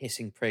album,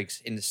 Hissing Prigs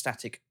in the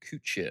Static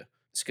Couture.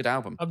 It's a good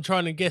album. I'm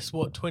trying to guess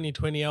what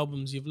 2020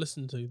 albums you've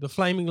listened to. The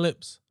Flaming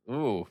Lips.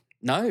 Oh,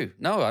 no,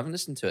 I haven't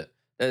listened to it.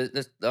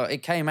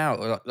 It came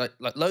out, like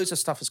loads of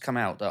stuff has come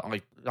out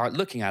that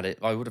looking at it,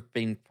 I would have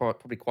been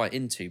probably quite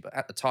into, but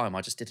at the time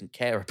I just didn't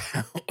care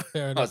about.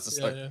 Fair I enough. was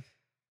just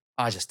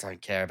I just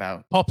don't care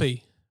about.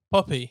 Poppy.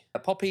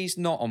 Poppy's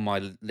not on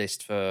my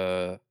list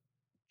for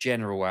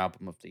general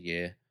album of the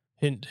year.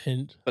 Hint,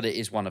 hint. But it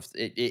is one of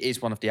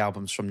the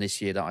albums from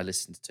this year that I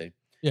listened to.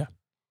 Yeah.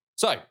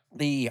 So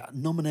the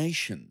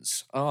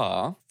nominations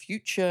are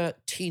Future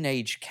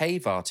Teenage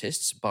Cave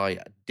Artists by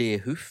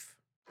Deerhoof.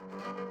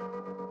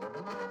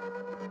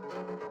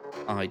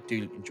 I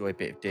do enjoy a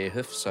bit of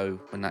Deerhoof, so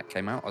when that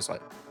came out, I was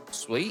like,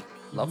 sweet,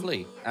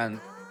 lovely, and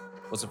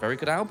it was a very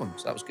good album,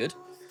 so that was good.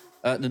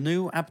 The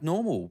New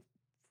Abnormal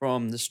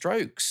from The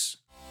Strokes.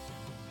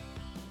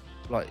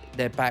 Like,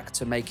 they're back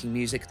to making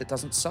music that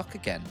doesn't suck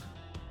again.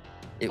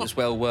 It was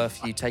well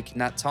worth you taking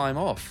that time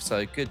off,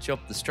 so good job,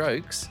 The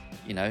Strokes.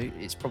 You know,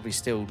 it's probably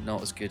still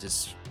not as good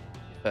as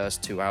the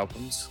first two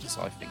albums, because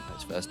I think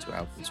those first two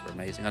albums were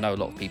amazing. I know a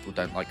lot of people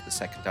don't like the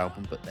second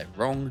album, but they're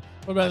wrong.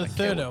 What about I the don't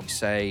care third what album? you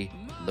say,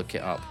 look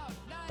it up.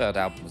 Third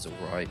album was all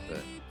right, but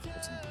it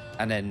wasn't.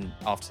 And then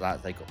after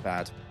that, they got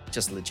bad.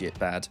 Just legit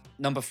bad.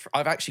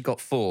 I've actually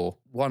got 4.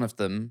 One of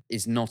them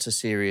is not a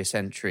serious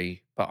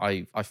entry, but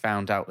I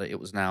found out that it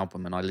was an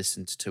album and I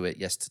listened to it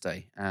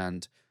yesterday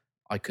and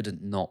I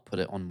couldn't not put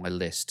it on my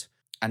list.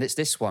 And it's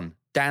this one.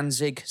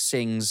 Danzig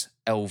sings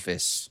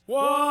Elvis.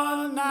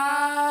 One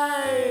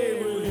night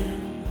with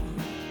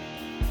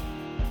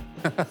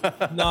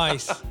you.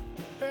 Nice.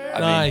 I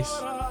Nice.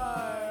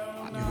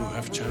 You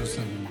have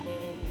chosen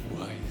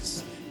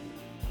wise.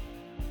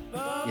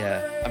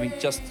 Yeah, I mean,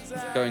 just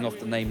going off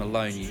the name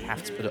alone, you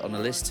have to put it on the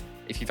list.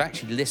 If you've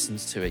actually listened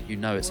to it, you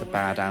know it's a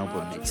bad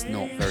album. It's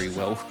not very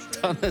well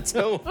done at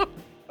all.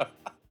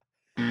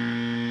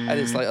 And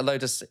it's like a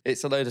load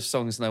of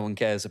songs no one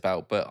cares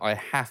about, but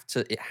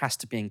it has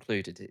to be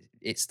included.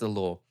 It's the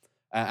law.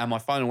 And my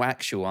final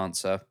actual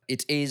answer,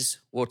 it is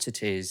what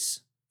it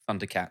is,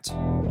 Thundercat.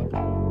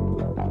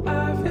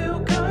 I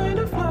feel kind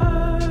of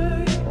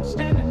fly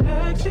standing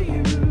next to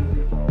you,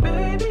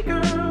 baby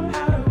girl.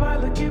 How do I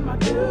look in my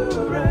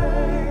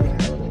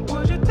do-rag?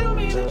 Would you tell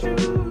me the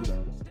truth?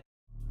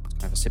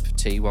 Have a sip of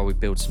tea while we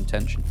build some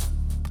tension.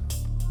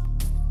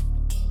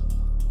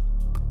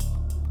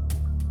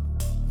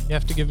 You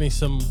have to give me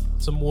some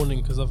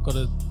warning because I've got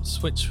to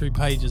switch through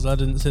pages. I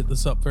didn't set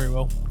this up very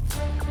well.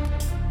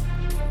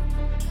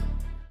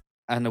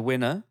 And the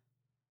winner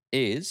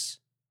is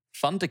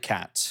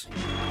Thundercat.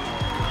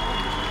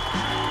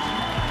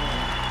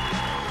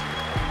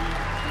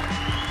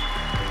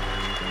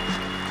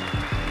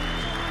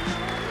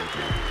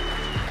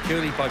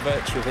 Purely by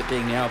virtue of it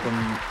being the album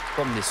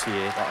from this year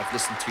that I've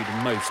listened to the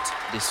most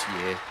this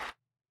year,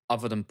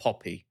 other than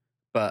Poppy,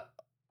 but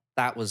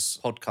that was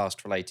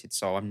podcast related,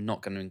 so I'm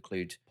not going to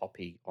include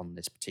Poppy on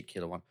this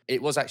particular one.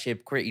 It was actually a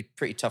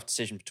pretty tough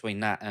decision between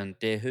that and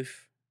Deerhoof,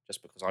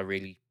 just because I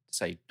really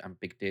say I'm a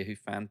big Deerhoof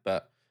fan,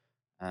 but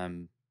I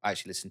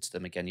actually listened to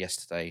them again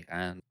yesterday,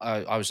 and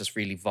I was just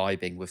really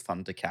vibing with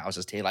Thundercat. I was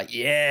just here like,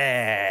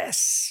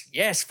 yes,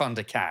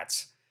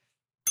 Thundercat.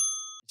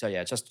 So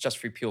yeah, just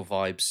through pure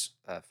vibes,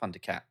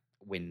 Thundercat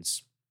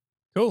wins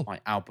Cool. my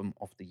album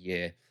of the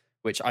year.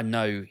 which I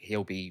know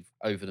he'll be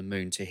over the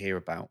moon to hear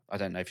about. I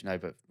don't know if you know,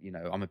 but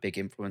I'm a big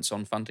influence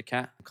on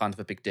Thundercat. Kind of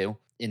a big deal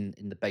in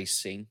the bass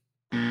scene.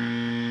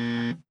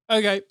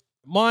 Okay,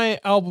 my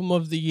album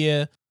of the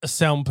year, a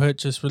sound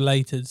purchase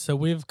related. So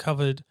we've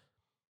covered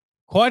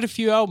quite a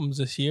few albums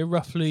this year,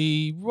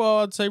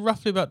 I'd say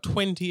roughly about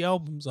 20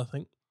 albums, I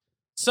think.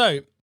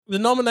 So the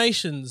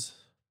nominations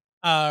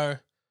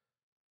are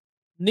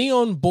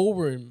Neon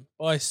Ballroom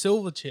by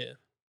Silverchair.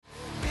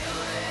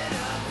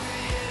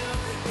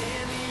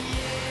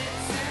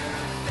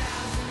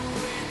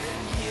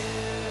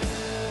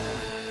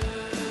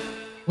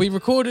 We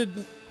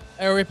recorded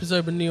our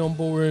episode of Neon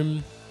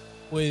Ballroom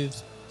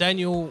with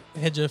Daniel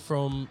Hedger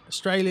from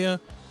Australia.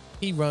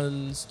 He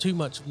runs Too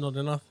Much of Not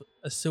Enough,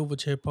 a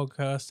Silverchair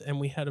podcast, and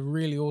we had a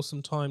really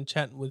awesome time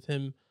chatting with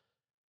him.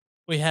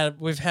 We've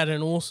had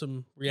an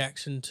awesome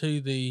reaction to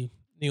the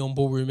Neon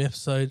Ballroom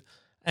episode,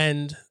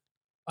 and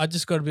I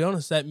just got to be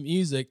honest, that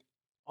music,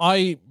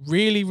 I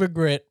really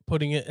regret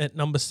putting it at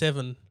number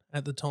 7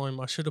 at the time.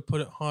 I should have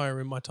put it higher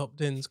in my top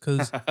 10s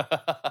because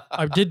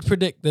I did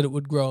predict that it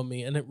would grow on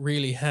me, and it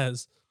really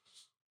has.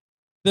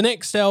 The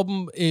next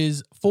album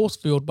is Force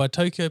Field by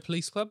Tokyo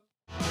Police Club.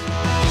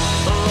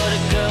 Oh, what a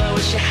girl,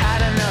 wish I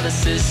had another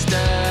sister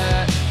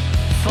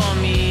for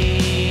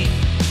me.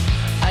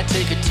 I'd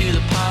take her to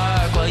the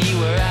park while you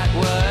were at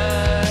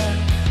work.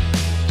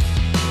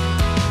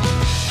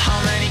 How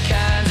many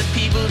kinds of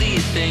people do you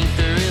think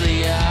there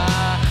really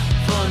are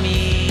for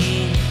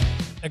me?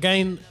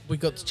 Again, we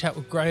got to chat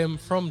with Graham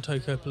from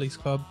Tokyo Police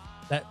Club.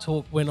 That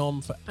talk went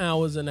on for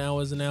hours and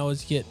hours and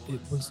hours, yet it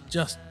was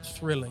just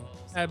thrilling.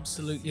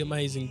 Absolutely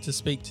amazing to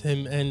speak to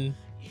him, and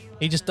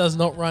he just does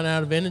not run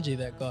out of energy,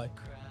 that guy.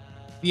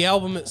 The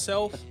album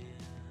itself,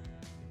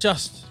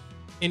 just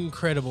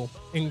incredible.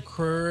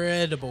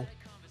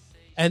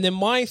 And then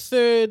my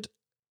third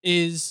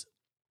is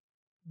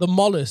The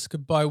Mollusk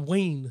by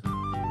Wham.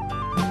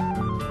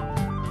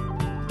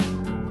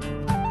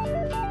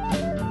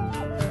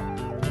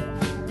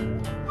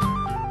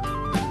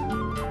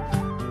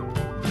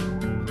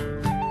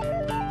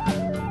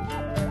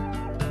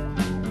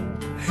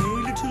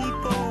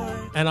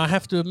 And I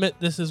have to admit,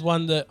 this is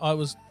one that I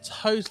was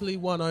totally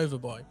won over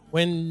by.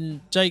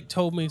 When Jake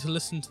told me to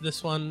listen to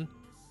this one,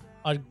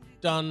 I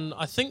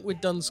think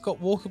we'd done Scott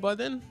Walker by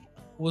then.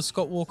 Or was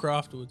Scott Walker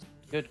afterwards?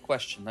 Good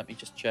question. Let me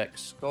just check.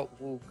 Scott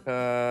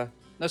Walker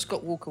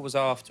was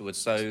afterwards.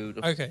 So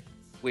Okay.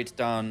 we'd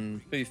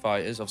done Foo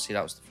Fighters. Obviously,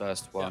 that was the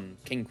first one.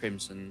 King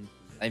Crimson,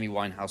 Amy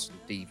Winehouse, and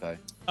Devo.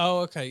 Oh,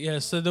 okay. Yeah.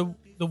 So the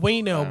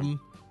Wham album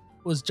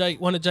was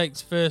one of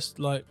Jake's first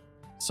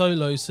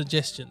solo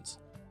suggestions.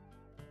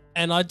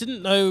 And I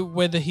didn't know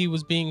whether he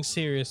was being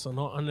serious or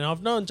not. And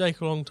I've known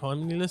Jake a long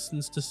time, and he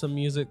listens to some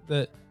music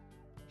that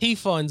he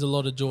finds a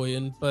lot of joy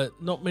in,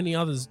 but not many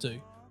others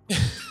do.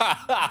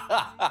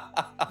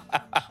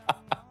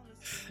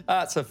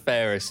 That's a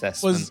fair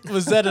assessment.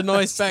 Was that a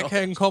nice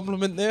backhand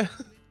compliment there?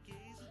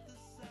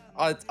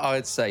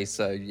 I'd say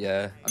so,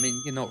 yeah. I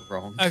mean, you're not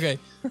wrong. Okay.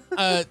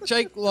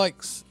 Jake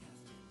likes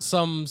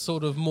some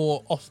sort of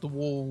more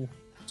off-the-wall,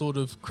 sort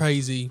of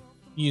crazy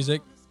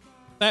music.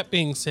 That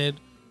being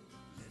said,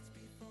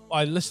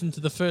 I listened to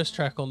the first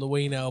track on the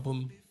Wham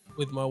album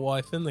with my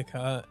wife in the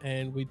car,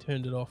 and we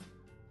turned it off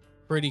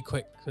pretty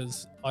quick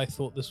because I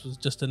thought this was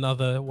just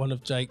another one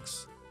of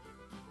Jake's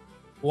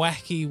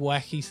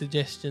wacky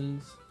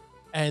suggestions.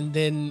 And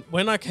then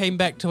when I came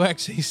back to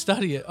actually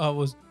study it, I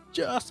was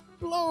just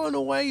blown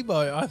away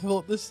by it. I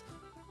thought this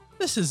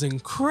is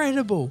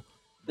incredible.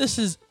 This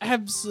is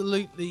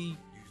absolutely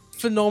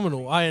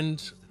phenomenal.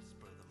 And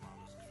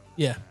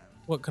yeah,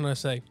 what can I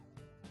say?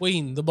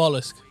 Wham, the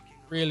Mollusk,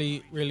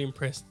 really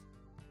impressed.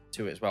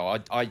 To it as well.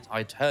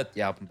 I'd heard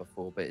the album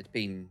before, but it'd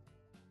been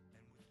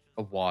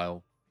a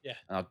while. Yeah.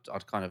 And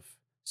I'd kind of,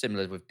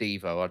 similar with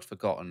Devo, I'd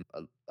forgotten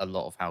a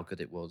lot of how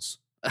good it was.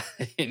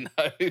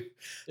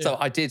 So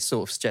I did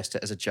sort of suggest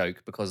it as a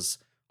joke because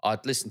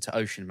I'd listened to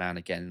Ocean Man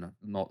again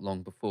not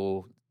long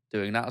before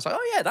doing that. I was like,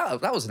 oh yeah,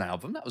 that was an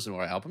album. That was an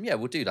alright album. Yeah,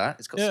 we'll do that.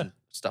 It's got some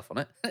stuff on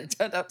it. It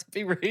turned out to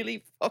be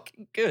really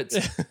fucking good.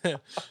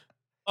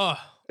 Oh,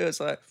 It was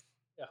like,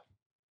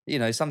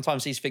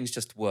 sometimes these things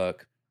just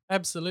work.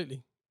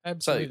 absolutely.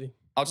 So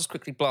I'll just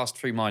quickly blast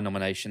through my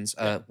nominations.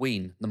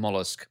 Wham, The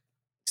Mollusk,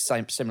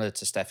 similar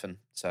to Stefan,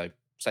 so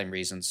same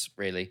reasons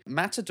really.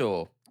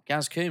 Matador,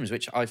 Gaz Coombs,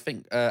 which I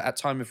think at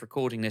time of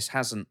recording this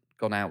hasn't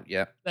gone out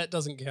yet. That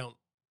doesn't count.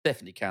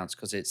 Definitely counts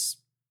because it's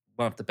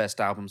one of the best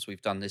albums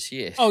we've done this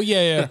year. Oh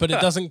yeah, but it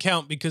doesn't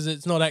count because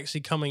it's not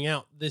actually coming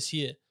out this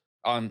year.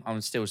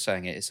 I'm still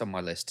saying it. It's on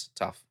my list.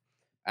 Tough.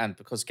 And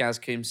because Gaz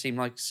Coombs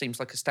seems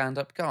like a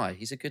stand-up guy.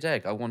 He's a good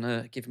egg. I want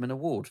to give him an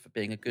award for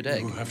being a good egg.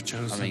 You have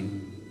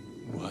chosen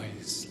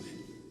wisely.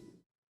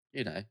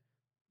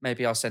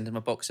 Maybe I'll send him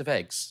a box of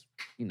eggs.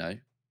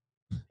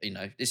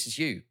 This is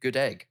you, good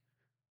egg.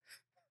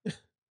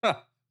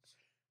 I'll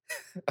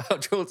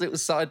draw little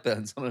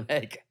sideburns on an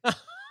egg.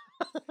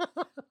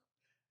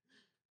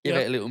 Give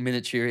it a little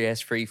miniature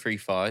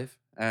ES335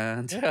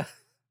 and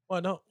Why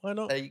not?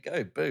 there you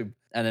go, boom.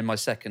 And then my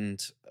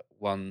second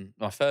one,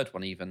 my third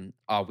one even,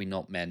 Are We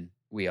Not Men?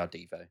 We Are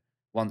Devo.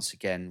 Once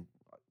again,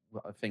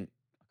 I think,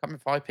 I can't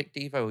remember if I picked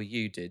Devo or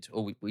you did,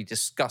 or we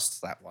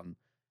discussed that one.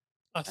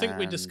 I think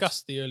we and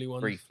discussed the early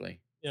ones.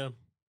 briefly. Yeah.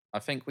 I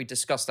think we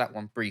discussed that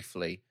one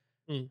briefly,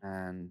 Mm.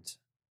 and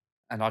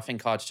I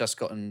think I'd just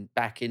gotten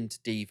back into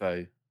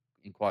Devo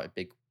in quite a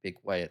big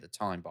way at the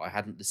time, but I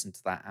hadn't listened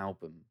to that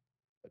album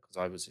because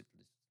I was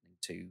listening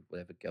to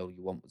whatever Girl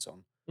You Want was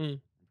on,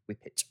 Whip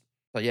It.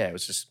 So yeah, it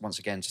was just once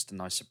again just a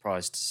nice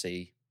surprise to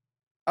see.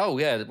 Oh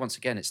yeah, once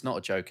again, it's not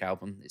a joke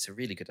album. It's a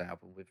really good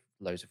album with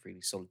loads of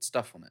really solid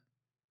stuff on it.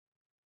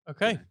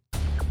 Okay.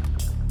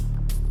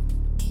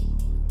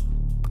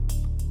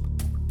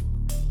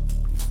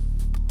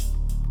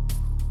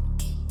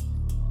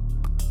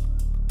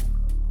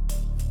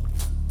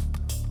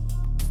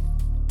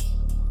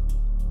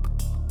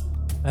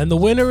 And the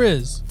winner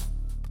is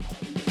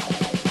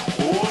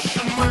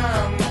Ocean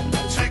man,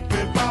 take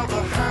me by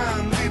the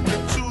hand, lead me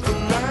to the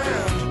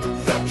land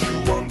that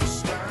you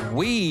understand.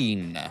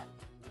 Ween,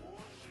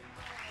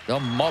 The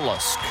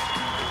Mollusk.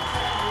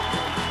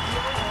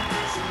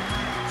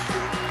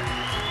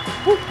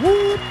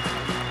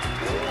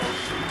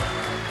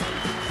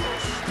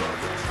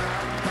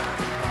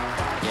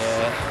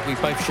 Yeah, we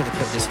both should have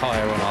put this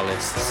higher on our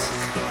lists.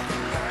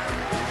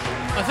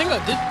 I think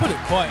I did put it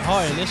quite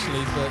high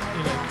initially, but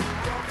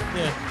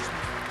yeah.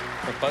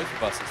 For both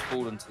of us, it's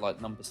fallen to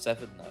like number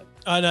 7 though.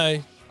 I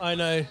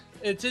know.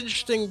 It's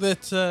interesting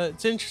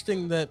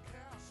that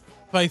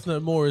Faith No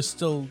More is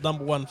still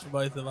number 1 for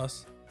both of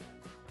us.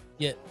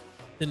 Yet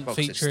didn't Well,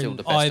 'cause it's feature still in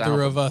the best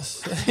either of album.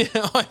 us.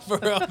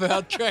 Either of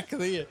our track of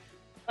the year.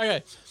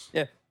 Okay.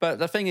 Yeah, but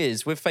the thing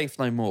is, with Faith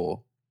No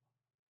More,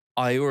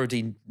 I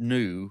already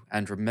knew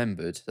and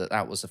remembered that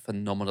that was a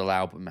phenomenal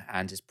album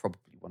and is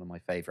probably one of my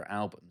favourite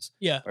albums.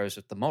 Yeah. Whereas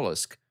with The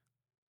Mollusk,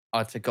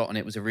 I'd forgotten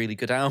it was a really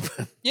good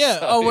album. Yeah.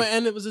 So-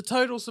 And it was a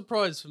total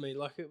surprise for me.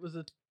 Like it was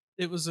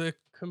a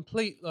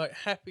complete like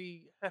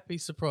happy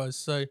surprise.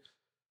 So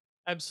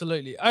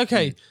absolutely.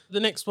 Okay. The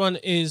next one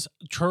is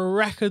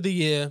track of the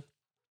year,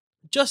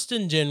 just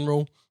in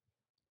general.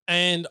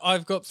 And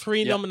I've got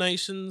 3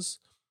 nominations.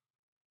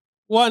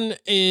 One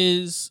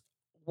is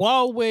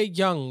While We're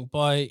Young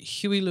by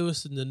Huey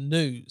Lewis and the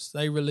News.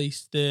 They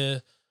released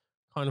their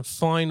kind of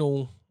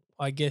final,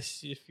 I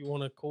guess if you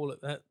want to call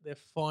it that, their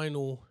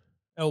final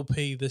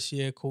LP this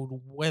year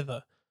called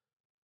Weather.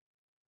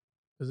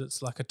 Because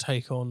it's like a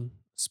take on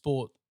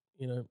sport,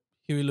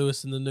 Huey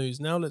Lewis and the News.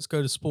 Now let's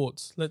go to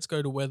sports. Let's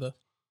go to weather.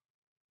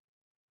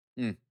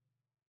 It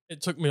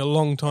took me a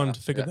long time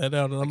to figure that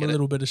out, and I'm a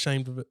little bit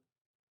ashamed of it.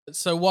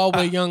 So While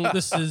We're Young,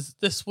 this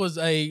was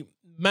a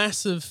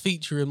massive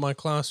feature in my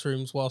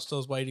classrooms whilst I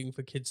was waiting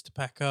for kids to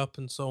pack up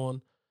and so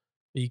on,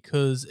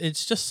 because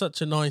it's just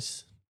such a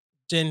nice,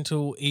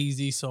 gentle,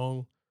 easy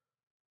song,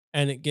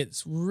 and it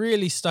gets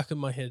really stuck in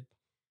my head.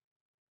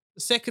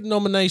 The second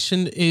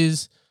nomination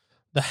is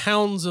The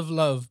Hounds of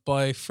Love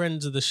by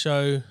friends of the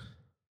show,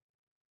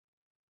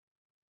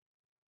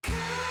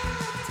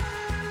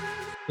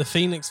 the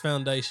Phoenix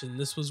Foundation.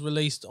 This was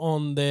released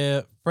on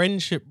their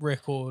Friendship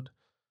record.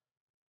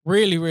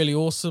 Really, really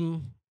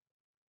awesome.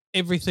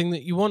 Everything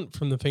that you want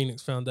from the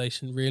Phoenix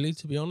Foundation, really,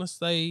 to be honest.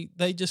 They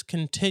just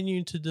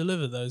continue to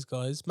deliver, those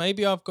guys.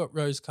 Maybe I've got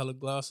rose-colored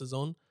glasses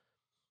on.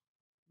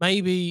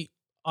 Maybe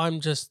I'm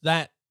just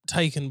that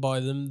taken by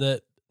them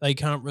that they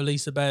can't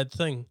release a bad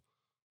thing.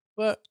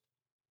 But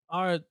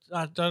I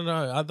don't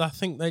know. I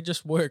think they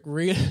just work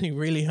really,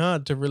 really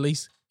hard to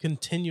release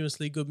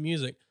continuously good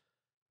music.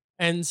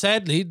 And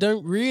sadly,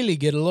 don't really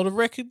get a lot of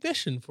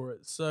recognition for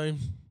it. So,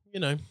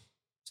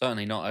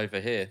 Certainly not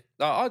over here.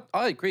 No,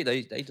 I agree.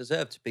 They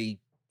deserve to be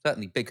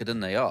certainly bigger than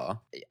they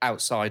are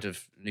outside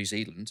of New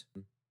Zealand.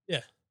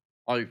 Yeah.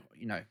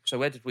 So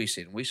where did we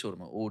see them? We saw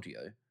them at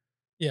Audio.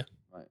 Yeah.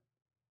 Right.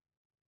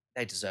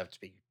 They deserve to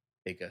be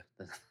bigger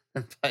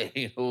than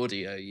playing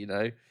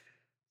Audio,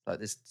 Like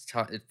this,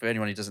 for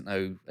anyone who doesn't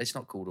know, it's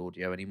not called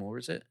Audio anymore,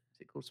 is it?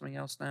 Is it called something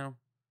else now?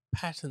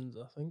 Patterns,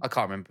 I think. I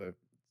can't remember.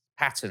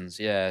 Patterns,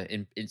 yeah.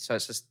 So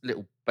it's this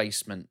little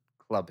basement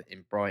club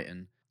in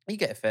Brighton. You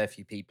get a fair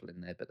few people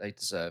in there, but they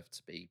deserve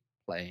to be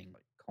playing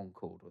like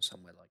Concord or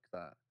somewhere like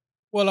that.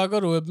 Well, I got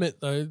to admit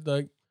though,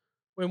 like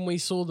when we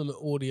saw them at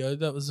Audio,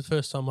 that was the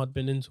first time I'd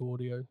been into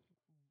Audio.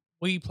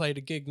 We played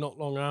a gig not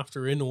long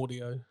after in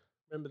Audio.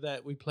 Remember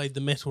that? We played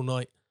the Metal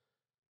Night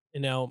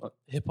in our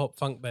hip hop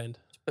funk band.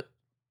 But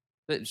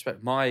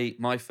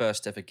my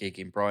first ever gig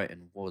in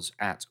Brighton was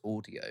at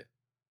Audio,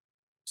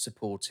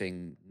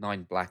 supporting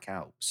 9 Black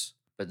Alps.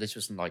 But this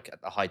wasn't like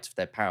at the height of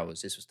their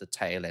powers. This was the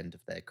tail end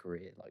of their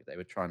career. Like they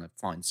were trying to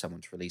find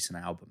someone to release an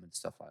album and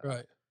stuff like that.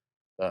 Right.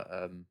 But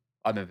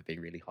I remember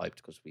being really hyped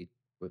because we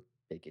were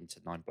big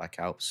into 9 Black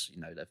Alps,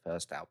 their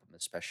first album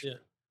especially. Yeah.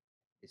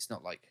 It's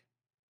not like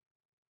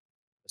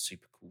a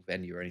super cool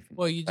venue or anything.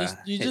 Well, like you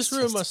that. just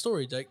ruined my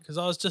story, Jake, because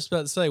I was just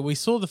about to say we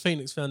saw the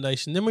Phoenix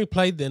Foundation, then we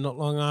played there not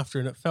long after,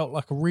 and it felt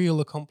like a real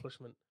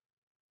accomplishment.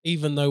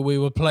 Even though we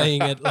were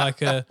playing at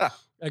like a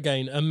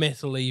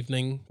metal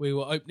evening, we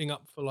were opening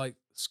up for like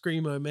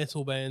screamo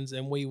metal bands,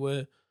 and we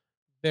were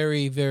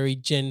very, very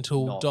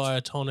gentle, Not.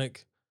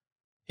 diatonic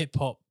hip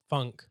hop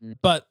funk. Mm.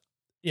 But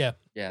yeah,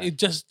 Yeah. it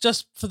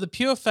just for the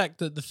pure fact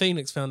that the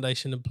Phoenix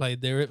Foundation had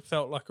played there, it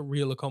felt like a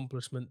real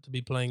accomplishment to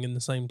be playing in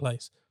the same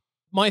place.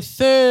 My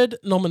third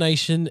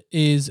nomination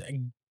is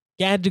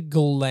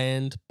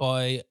Gadgleland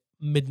by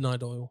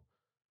Midnight Oil.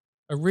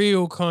 A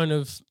real kind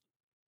of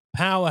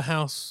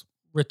powerhouse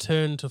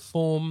return to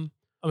form.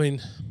 I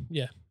mean,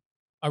 yeah,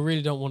 I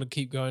really don't want to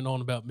keep going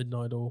on about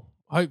Midnight Oil.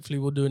 Hopefully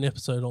we'll do an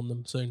episode on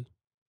them soon.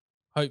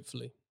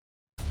 Hopefully.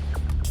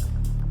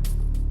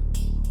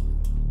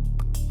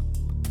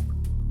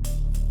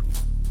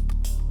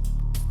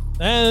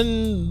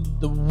 And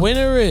the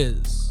winner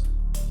is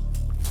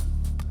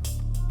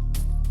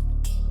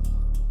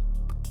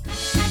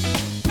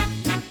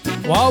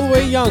While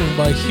We're Young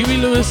by Huey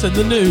Lewis and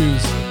the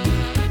News.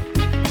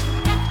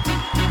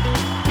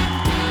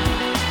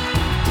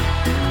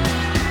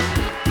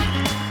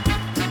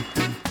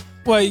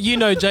 Well, you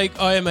know, Jake,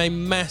 I am a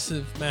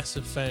massive,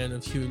 massive fan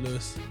of Huey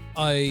Lewis.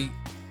 I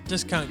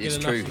just can't get It's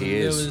enough true, of him. he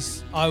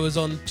is. I was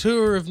on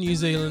tour of New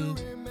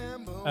Zealand.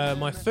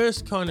 My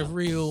first kind of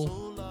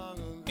real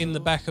in the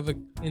back of a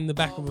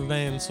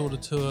van sort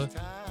of tour,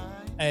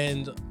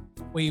 and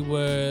we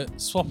were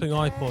swapping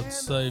iPods.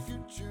 So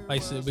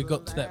basically, we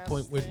got to that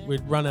point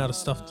we'd run out of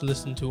stuff to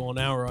listen to on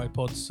our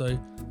iPods. So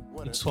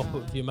you'd swap it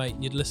with your mate,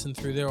 and you'd listen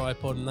through their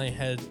iPod, and they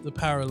had The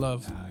Power of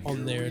Love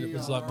on there, and it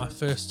was like my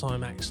first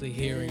time actually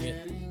hearing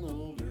it,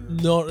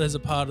 not as a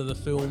part of the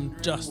film,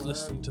 just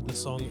listening to the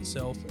song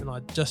itself. And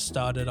I just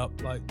started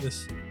up like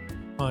this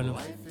kind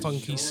of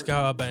funky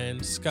ska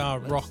band,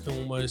 ska rock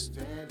almost.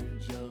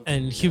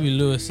 And Huey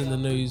Lewis and the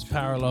News,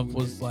 Power of Love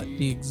was like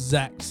the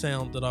exact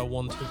sound that I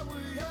wanted.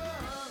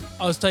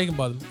 I was taken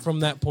by them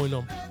from that point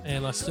on,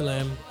 and I still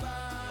am.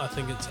 I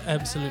think it's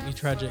absolutely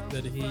tragic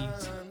that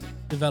he's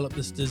developed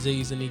this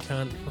disease and he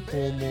can't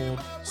perform or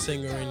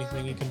sing or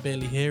anything. He can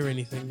barely hear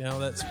anything now.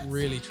 That's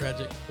really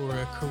tragic for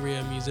a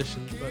career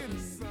musician. But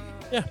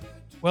yeah,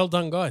 well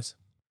done, guys.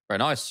 Very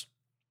nice.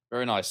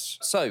 Very nice.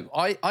 So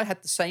I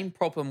had the same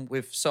problem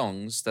with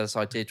songs as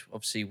I did,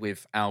 obviously,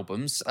 with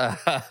albums.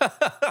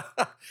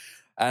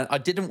 And I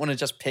didn't want to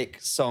just pick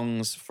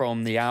songs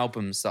from the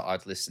albums that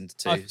I'd listened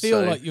to. I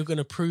feel like you're going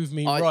to prove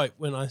me right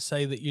when I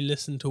say that you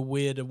listen to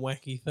weird and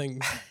wacky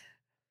things.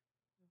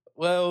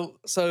 Well,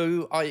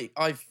 so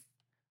I've...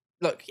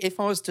 Look, if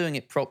I was doing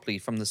it properly,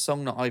 from the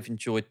song that I've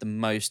enjoyed the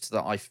most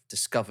that I've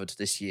discovered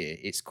this year,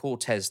 it's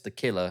Cortez the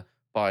Killer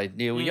by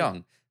Neil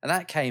Young. And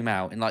that came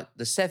out in like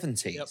the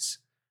 70s.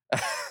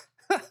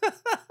 Yep.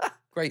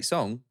 Great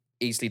song.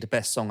 Easily the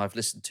best song I've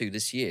listened to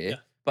this year. Yeah.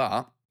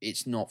 But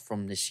it's not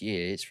from this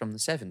year. It's from the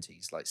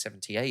 70s, like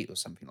 78 or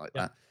something like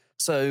that.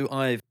 So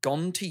I've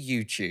gone to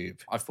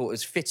YouTube. I thought it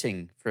was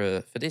fitting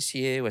for this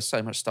year where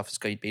so much stuff has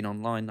been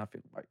online. I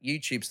think like,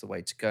 YouTube's the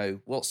way to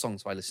go. What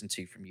songs do I listen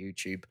to from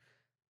YouTube?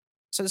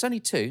 So there's only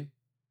two.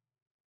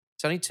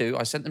 It's only two.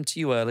 I sent them to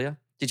you earlier.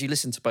 Did you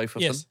listen to both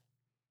of them?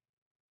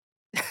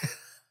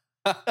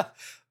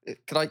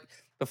 Can I,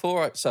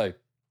 before I, so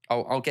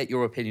I'll get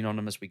your opinion on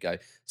them as we go.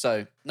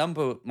 So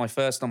my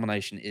first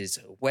nomination is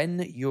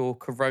When You're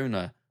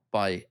Corona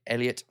by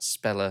Elliot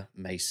Speller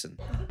Mason.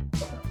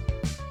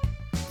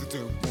 I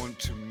don't want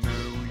to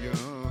know you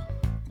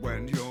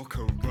when you're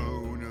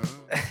corona.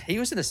 He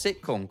was in a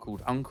sitcom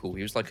called Uncle.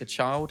 He was like a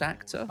child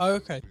actor. Oh,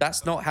 okay.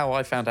 That's not how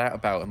I found out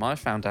about him. I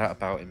found out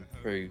about him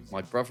through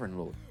my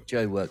brother-in-law.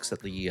 Joe works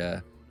at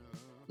the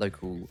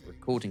local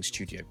recording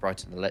studio,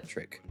 Brighton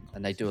Electric,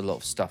 and they do a lot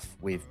of stuff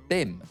with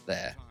BIM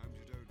there.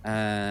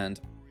 And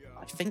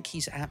I think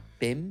he's at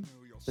BIM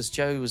because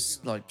Joe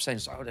was like saying,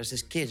 "Oh, there's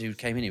this kid who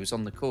came in. He was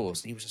on the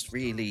course, and he was just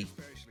really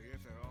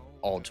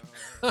odd."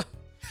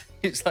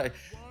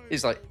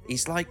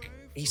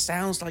 He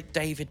sounds like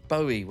David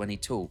Bowie when he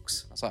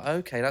talks. I was like,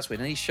 okay, that's weird.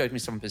 And he showed me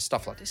some of his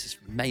stuff. Like, this is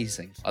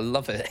amazing. I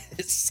love it.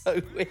 It's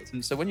so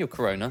weird. So When You're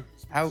Corona,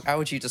 how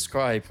would you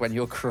describe When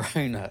You're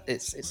Corona?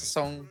 It's a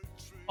song.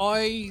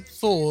 I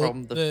thought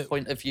from the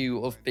point of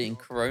view of being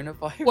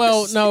coronavirus.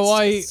 Well, no,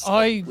 it's so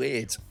I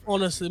weird.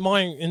 Honestly,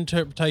 my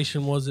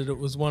interpretation was that it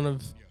was one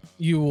of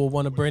you or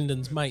one of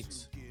Brendan's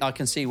mates. I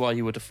can see why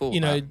you would have thought.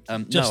 You know,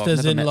 that. just no,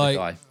 as in met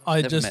like,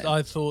 the guy.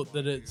 I thought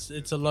that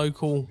it's a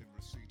local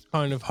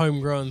kind of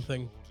homegrown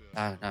thing.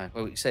 Oh no.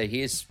 Well, you say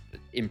he is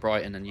in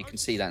Brighton, and you can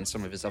see that in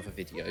some of his other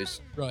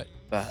videos. Right.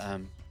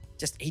 But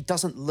just he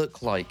doesn't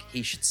look like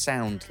he should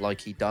sound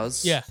like he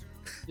does. Yeah.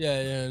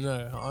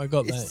 No, I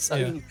got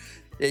that.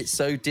 It's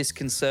so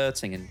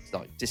disconcerting and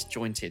like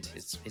disjointed.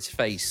 His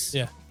face.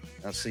 Yeah.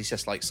 He's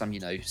just like some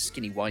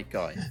skinny white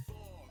guy,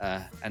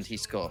 and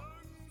he's got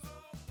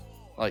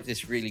like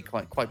this really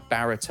quite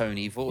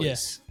baritone-y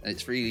voice, and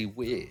it's really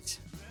weird.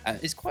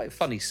 It's quite a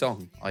funny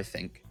song, I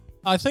think.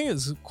 I think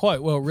it's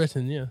quite well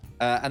written, yeah.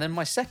 And then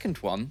my second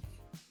one,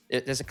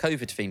 there's a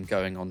COVID theme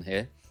going on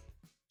here.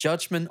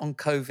 Judgment on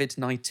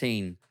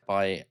COVID-19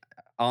 by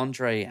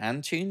Andre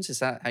Antunes. Is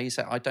that how you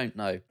say it? I don't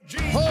know.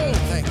 Oh,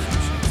 thank you.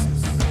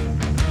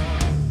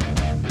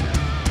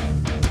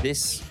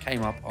 This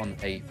came up on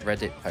a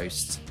Reddit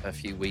post a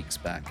few weeks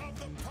back,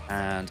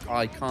 and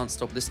I can't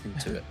stop listening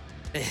to it.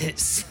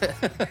 It's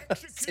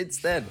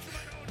since then,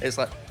 it's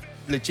like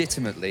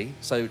legitimately.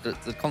 So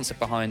the concept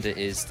behind it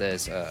is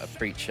there's a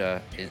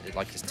preacher,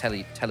 like his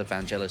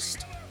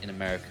televangelist in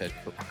America. I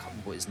can't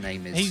remember what his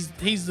name is.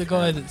 He's the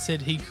guy that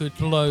said he could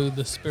blow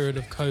the spirit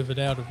of COVID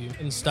out of you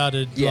and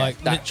started Yeah,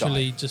 like that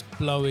literally guy. just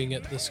blowing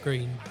at the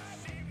screen.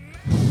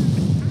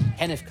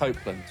 Kenneth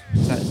Copeland,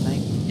 is that his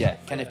name? Yeah,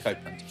 Kenneth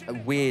Copeland. A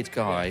weird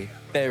guy,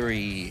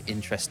 very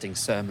interesting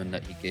sermon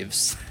that he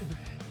gives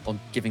on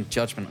giving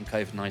judgment on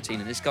COVID-19.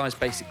 And this guy's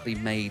basically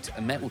made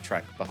a metal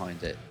track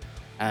behind it.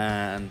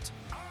 And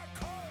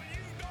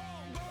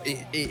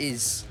it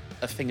is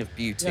a thing of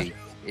beauty.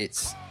 Yeah.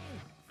 It's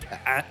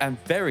and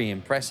very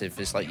impressive.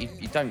 It's like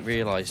you don't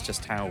realise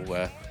just how,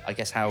 I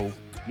guess, how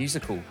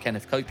musical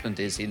Kenneth Copeland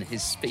is in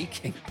his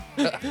speaking.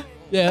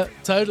 Yeah,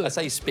 totally. I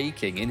say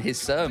speaking in his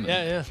sermon.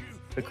 Yeah.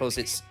 Because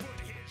it's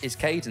his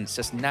cadence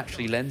just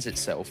naturally lends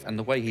itself, and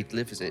the way he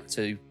delivers it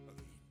to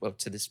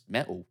this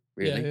metal,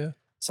 really. Yeah.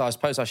 So I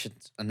suppose I should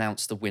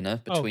announce the winner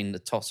between the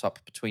toss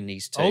up between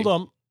these two. Hold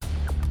on.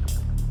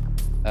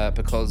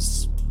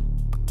 Because,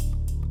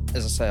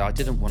 as I say, I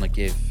didn't want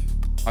to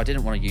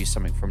use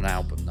something from an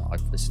album that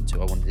I've listened to.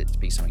 I wanted it to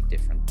be something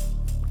different.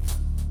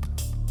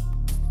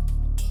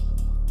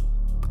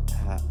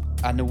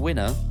 And the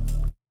winner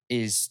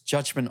is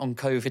Judgment on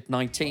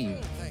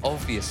COVID-19.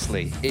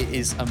 Obviously, it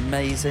is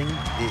amazing.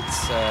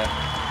 It's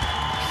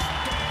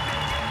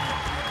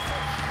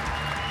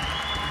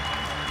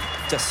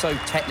just so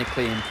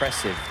technically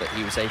impressive that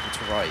he was able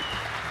to write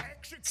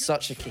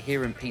such a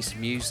coherent piece of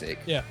music.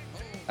 Yeah.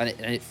 And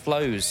it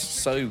flows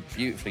so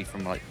beautifully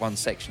from like one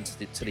section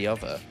to the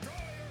other,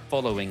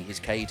 following his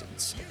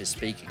cadence of his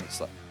speaking.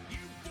 It's like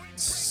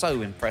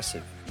so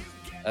impressive.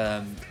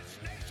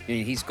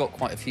 He's got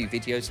quite a few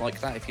videos like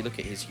that. If you look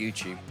at his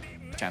YouTube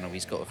channel,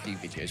 he's got a few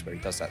videos where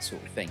he does that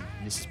sort of thing.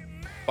 And this is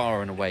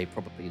far and away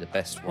probably the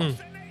best one.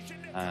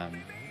 But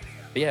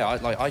yeah,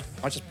 I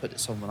just put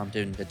this on when I'm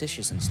doing the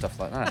dishes and stuff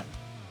like that.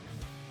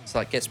 It's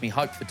like gets me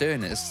hyped for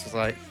doing it. It's just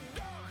like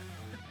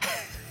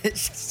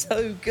it's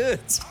so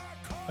good.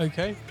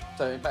 Okay.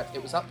 So in fact,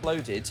 it was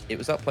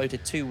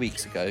uploaded 2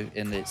 weeks ago,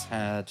 and it's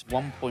had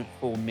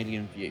 1.4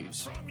 million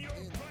views.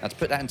 Now to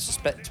put that into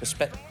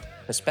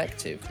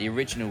perspective, the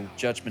original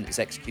Judgment is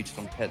Executed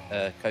on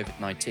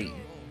COVID-19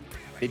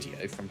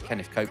 video from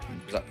Kenneth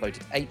Copeland was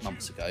uploaded 8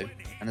 months ago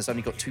and has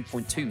only got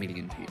 2.2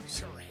 million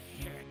views.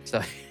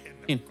 So,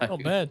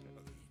 Not bad.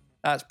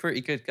 That's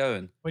pretty good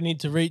going. We need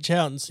to reach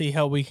out and see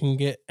how we can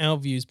get our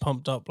views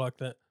pumped up like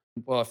that.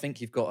 Well, I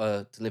think you've got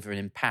to deliver an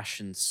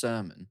impassioned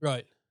sermon.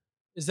 Right.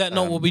 Is that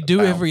not what we do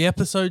every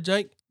episode,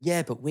 Jake?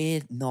 Yeah, but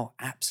we're not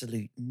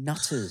absolute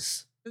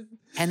nutters.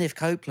 Kenneth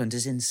Copeland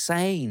is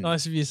insane.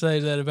 Nice of you to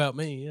say that about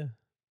me, yeah.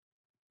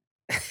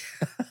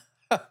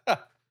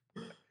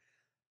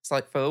 It's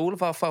like, for all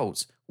of our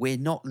faults, we're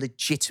not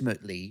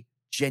legitimately,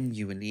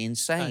 genuinely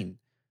insane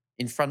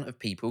in front of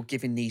people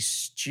giving these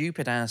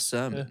stupid ass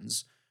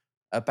sermons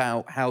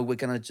about how we're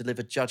going to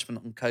deliver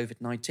judgment on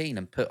COVID-19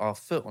 and put our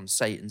foot on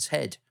Satan's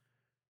head,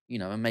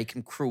 and make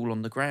him crawl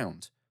on the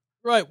ground.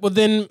 Right. Well,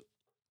 then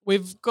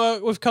we've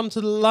come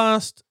to the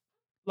last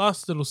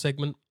little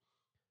segment.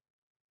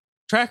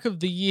 Track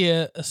of the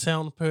year, a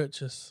sound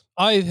purchase.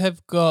 I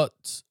have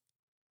got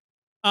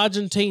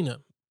Argentina,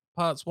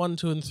 parts 1,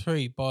 2, and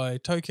 3 by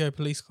Tokyo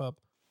Police Club.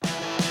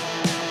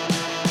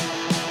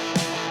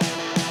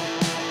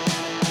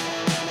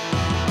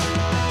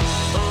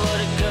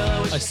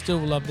 I still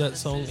love that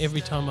song.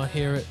 Every time I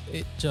hear it,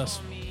 it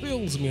just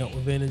fills me up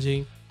with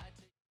energy.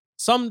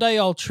 Someday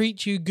I'll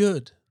Treat You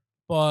Good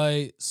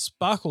by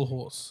Sparkle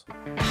Horse.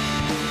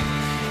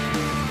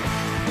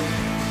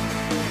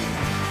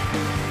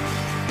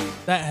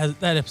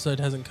 That episode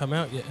hasn't come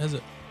out yet, has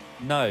it?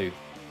 No.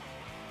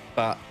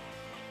 But,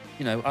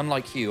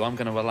 unlike you, I'm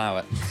going to allow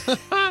it.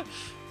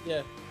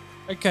 Yeah.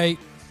 Okay.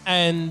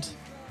 And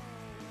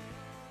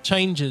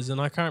Changes,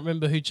 and I can't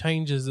remember who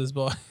Changes is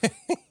by.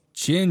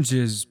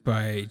 Changes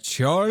by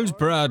Charles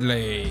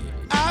Bradley.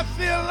 I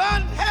feel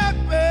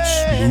unhappy.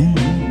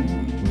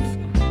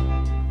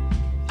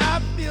 I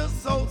feel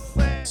so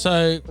sad.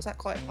 So Was that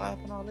quite high up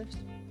on our list?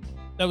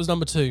 that was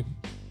number 2.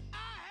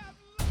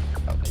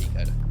 Oh, there you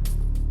go.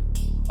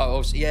 Oh,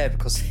 obviously, yeah,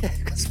 because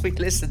we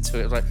listened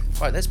to it. Like,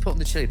 right, let's put on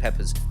the Chili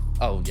Peppers.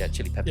 Oh, yeah,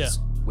 Chili Peppers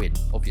win,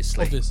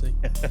 obviously. Obviously.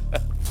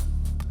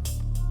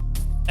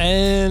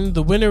 And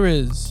the winner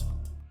is,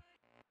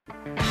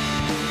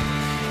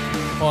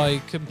 by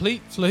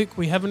complete fluke,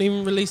 we haven't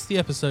even released the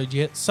episode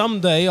yet,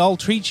 Someday I'll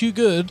Treat You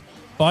Good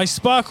by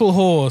Sparkle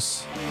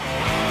Horse.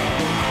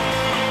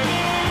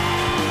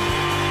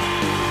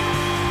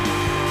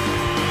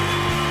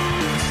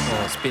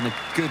 Oh, it's been a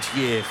good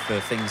year for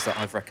things that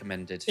I've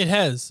recommended. It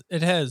has.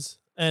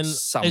 And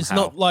Somehow. it's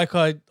not like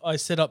I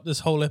set up this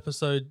whole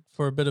episode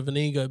for a bit of an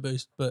ego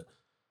boost, but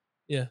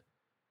yeah.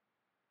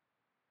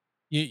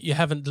 You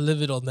haven't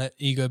delivered on that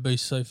ego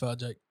boost so far,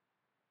 Jake.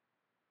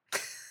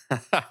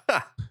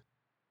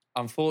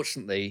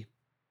 Unfortunately,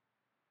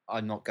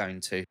 I'm not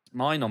going to.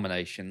 My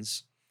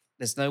nominations,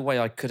 there's no way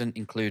I couldn't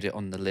include it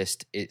on the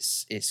list.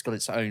 It's got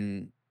its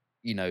own,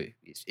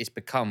 it's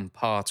become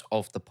part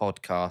of the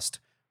podcast.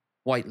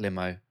 White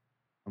limo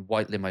and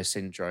white limo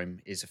syndrome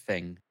is a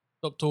thing.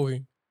 Stop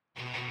talking.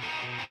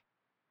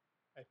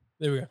 Okay,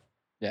 there we go.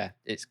 Yeah,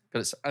 it's got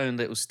its own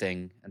little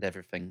sting and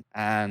everything,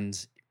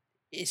 and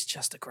it's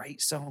just a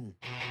great song.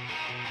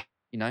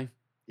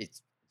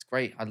 It's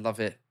great. I love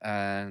it,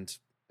 and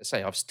I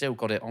say I've still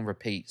got it on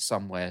repeat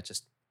somewhere,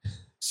 just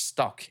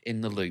stuck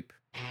in the loop.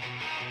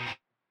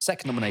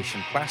 Second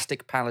nomination,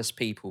 Plastic Palace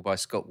People by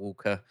Scott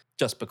Walker,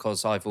 just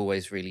because I've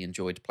always really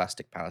enjoyed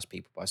Plastic Palace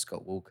People by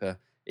Scott Walker.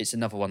 It's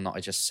another one that I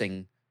just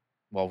sing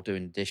while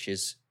doing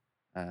dishes.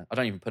 I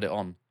don't even put it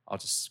on. I'll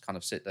just kind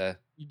of sit there.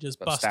 You just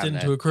But bust stand into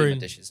there a doing my croon.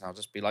 dishes, and I'll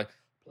just be like,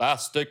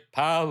 Plastic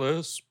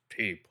Palace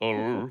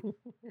People,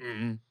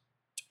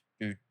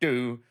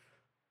 do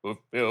with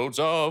fields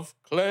of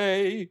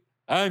clay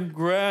and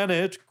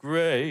granite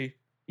grey.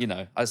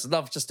 I just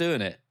love just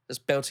doing it,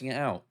 just belting it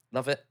out.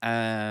 Love it.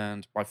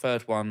 And my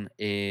third one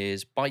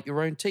is Bite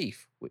Your Own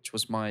Teeth, which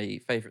was my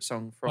favourite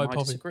song from By I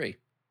Poppy. Disagree.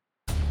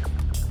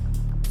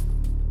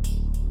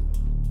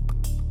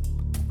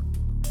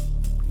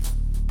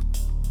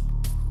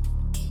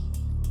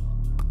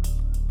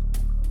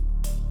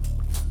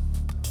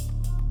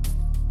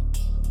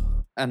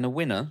 And the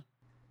winner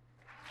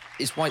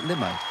is White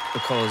Limo,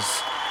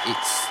 because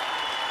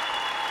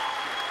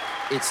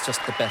it's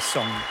just the best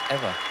song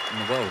ever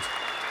in the world.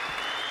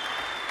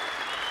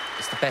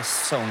 It's the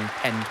best song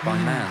penned by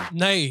man,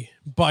 Nay,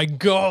 by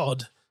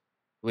God.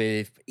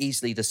 with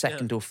easily the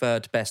second or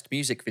third best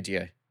music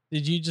video.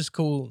 Did you just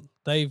call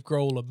Dave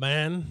Grohl a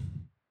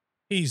man?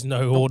 He's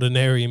no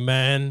ordinary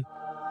man.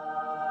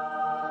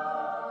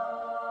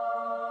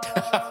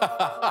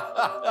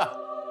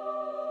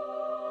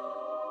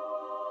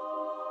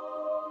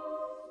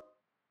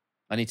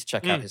 I need to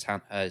check out his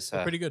They're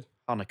pretty good.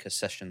 Hanukkah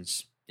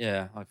sessions.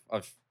 Yeah,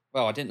 I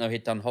didn't know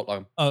he'd done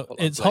Hotline. Oh,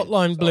 it's Bling,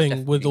 Hotline so I Bling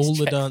definitely with need to all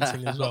the check that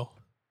dancing as out. well.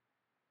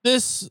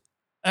 This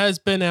has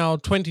been our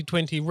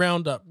 2020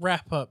 roundup,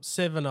 wrap up,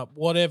 7-up,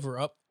 whatever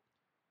up.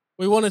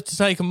 We wanted to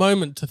take a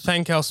moment to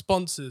thank our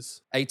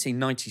sponsors.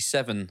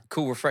 1897,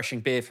 cool, refreshing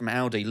beer from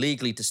Aldi,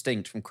 legally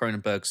distinct from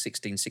Kronenberg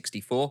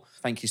 1664.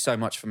 Thank you so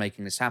much for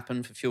making this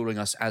happen, for fueling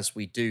us as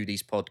we do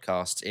these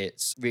podcasts.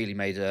 It's really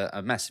made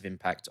a massive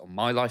impact on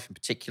my life in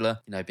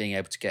particular. Being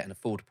able to get an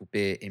affordable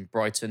beer in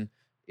Brighton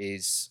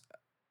is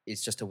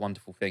just a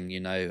wonderful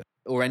thing,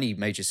 or any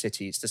major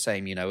city. It's the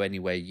same,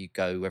 anywhere you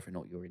go, whether or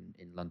not you're in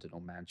London or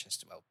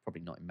Manchester. Well,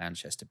 probably not in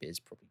Manchester, beer's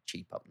probably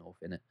cheap up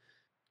north, innit?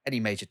 Any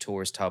major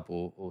tourist hub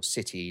or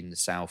city in the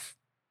south,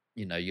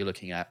 you're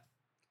looking at,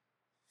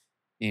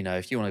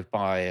 if you want to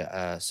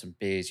buy some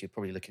beers, you're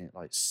probably looking at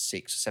like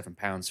 £6 or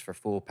 £7 for a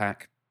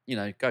 4-pack.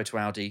 Go to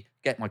Aldi,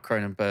 get my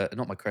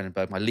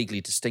my legally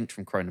distinct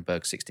from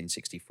Kronenberg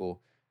 1664,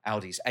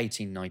 Aldi's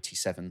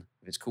 1897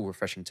 with its cool,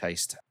 refreshing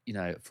taste.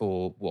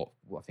 For what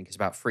I think is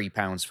about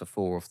 £3 for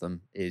 4 of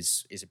them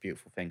is a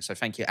beautiful thing. So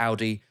thank you,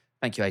 Aldi.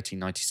 Thank you,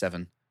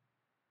 1897.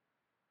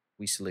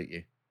 We salute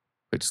you.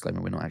 Quick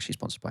disclaimer, we're not actually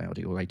sponsored by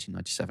Aldi or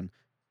 1897.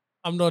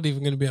 I'm not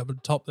even going to be able to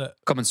top that.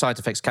 Common side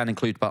effects can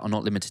include, but are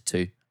not limited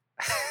to.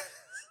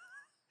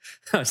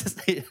 I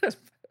just need a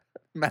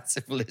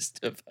massive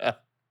list of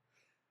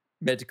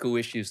medical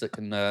issues that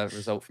can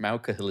result from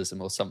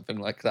alcoholism or something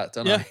like that,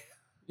 don't I?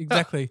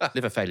 Exactly.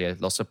 Liver failure,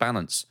 loss of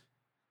balance.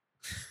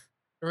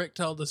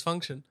 Erectile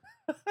dysfunction.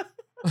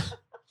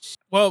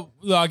 Well,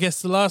 I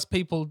guess the last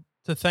people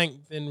to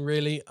thank then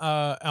really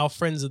are our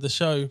friends of the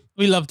show.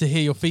 We love to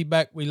hear your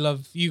feedback. We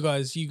love you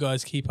guys. You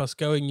guys keep us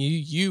going.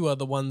 You are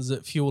the ones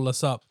that fuel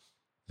us up.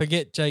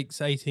 Forget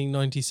Jake's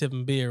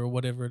 1897 beer or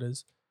whatever it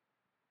is.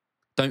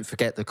 Don't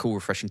forget the cool,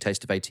 refreshing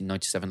taste of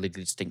 1897,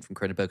 legally distinct from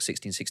Kronenberg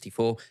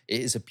 1664.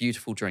 It is a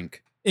beautiful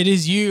drink. It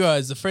is you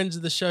guys, the friends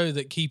of the show,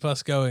 that keep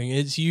us going.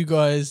 It's you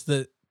guys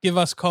that give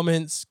us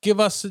comments,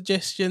 give us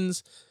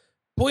suggestions,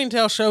 point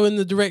our show in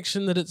the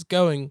direction that it's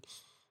going.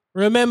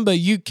 Remember,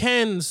 you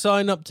can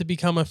sign up to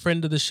become a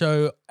friend of the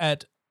show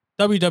at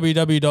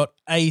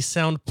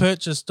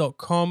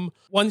www.asoundpurchase.com.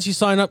 Once you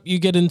sign up, you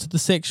get into the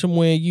section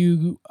where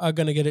you are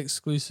going to get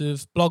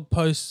exclusive blog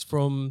posts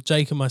from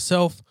Jake and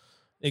myself,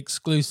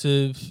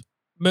 exclusive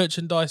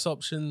merchandise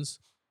options,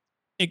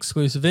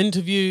 exclusive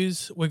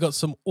interviews. We've got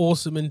some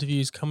awesome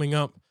interviews coming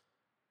up.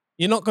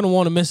 You're not going to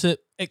want to miss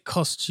it. It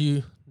costs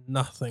you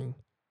nothing.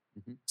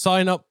 Mm-hmm.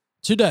 Sign up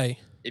today.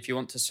 If you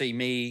want to see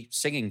me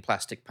singing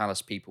Plastic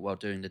Palace People while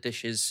doing the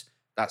dishes,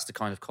 that's the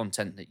kind of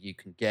content that you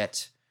can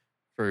get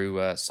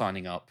through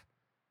signing up.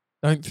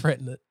 Don't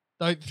threaten it.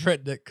 Don't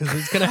threaten it, because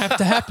it's going to have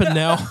to happen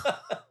now.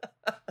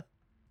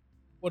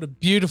 What a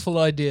beautiful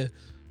idea.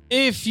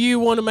 If you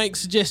want to make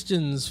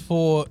suggestions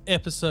for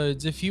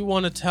episodes, if you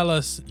want to tell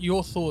us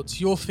your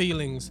thoughts, your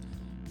feelings,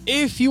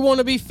 if you want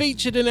to be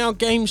featured in our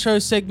game show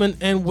segment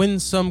and win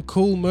some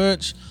cool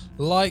merch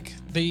like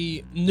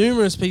the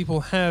numerous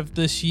people have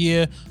this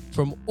year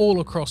from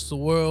all across the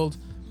world,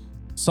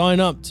 sign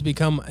up to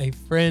become a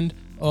friend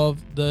of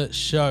the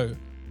show.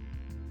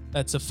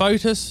 That's a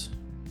FOTUS,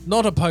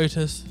 not a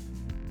POTUS,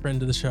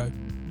 friend of the show.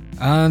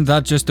 And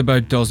that just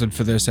about does it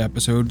for this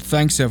episode.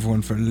 Thanks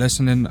everyone for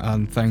listening,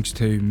 and thanks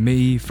to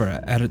me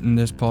for editing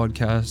this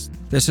podcast.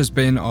 This has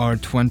been our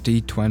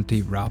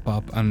 2020 wrap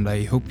up, and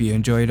I hope you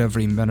enjoyed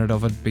every minute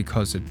of it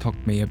because it took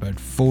me about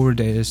 4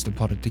 days to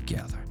put it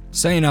together.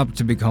 Sign up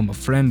to become a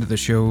friend of the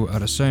show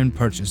at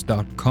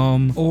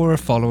asoundpurchase.com, or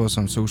follow us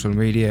on social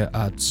media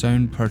at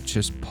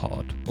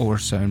soundpurchasepod or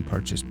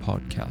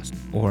soundpurchasepodcast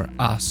or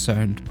a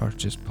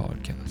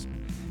soundpurchasepodcast.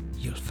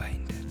 You'll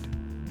find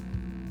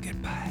it.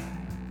 Goodbye.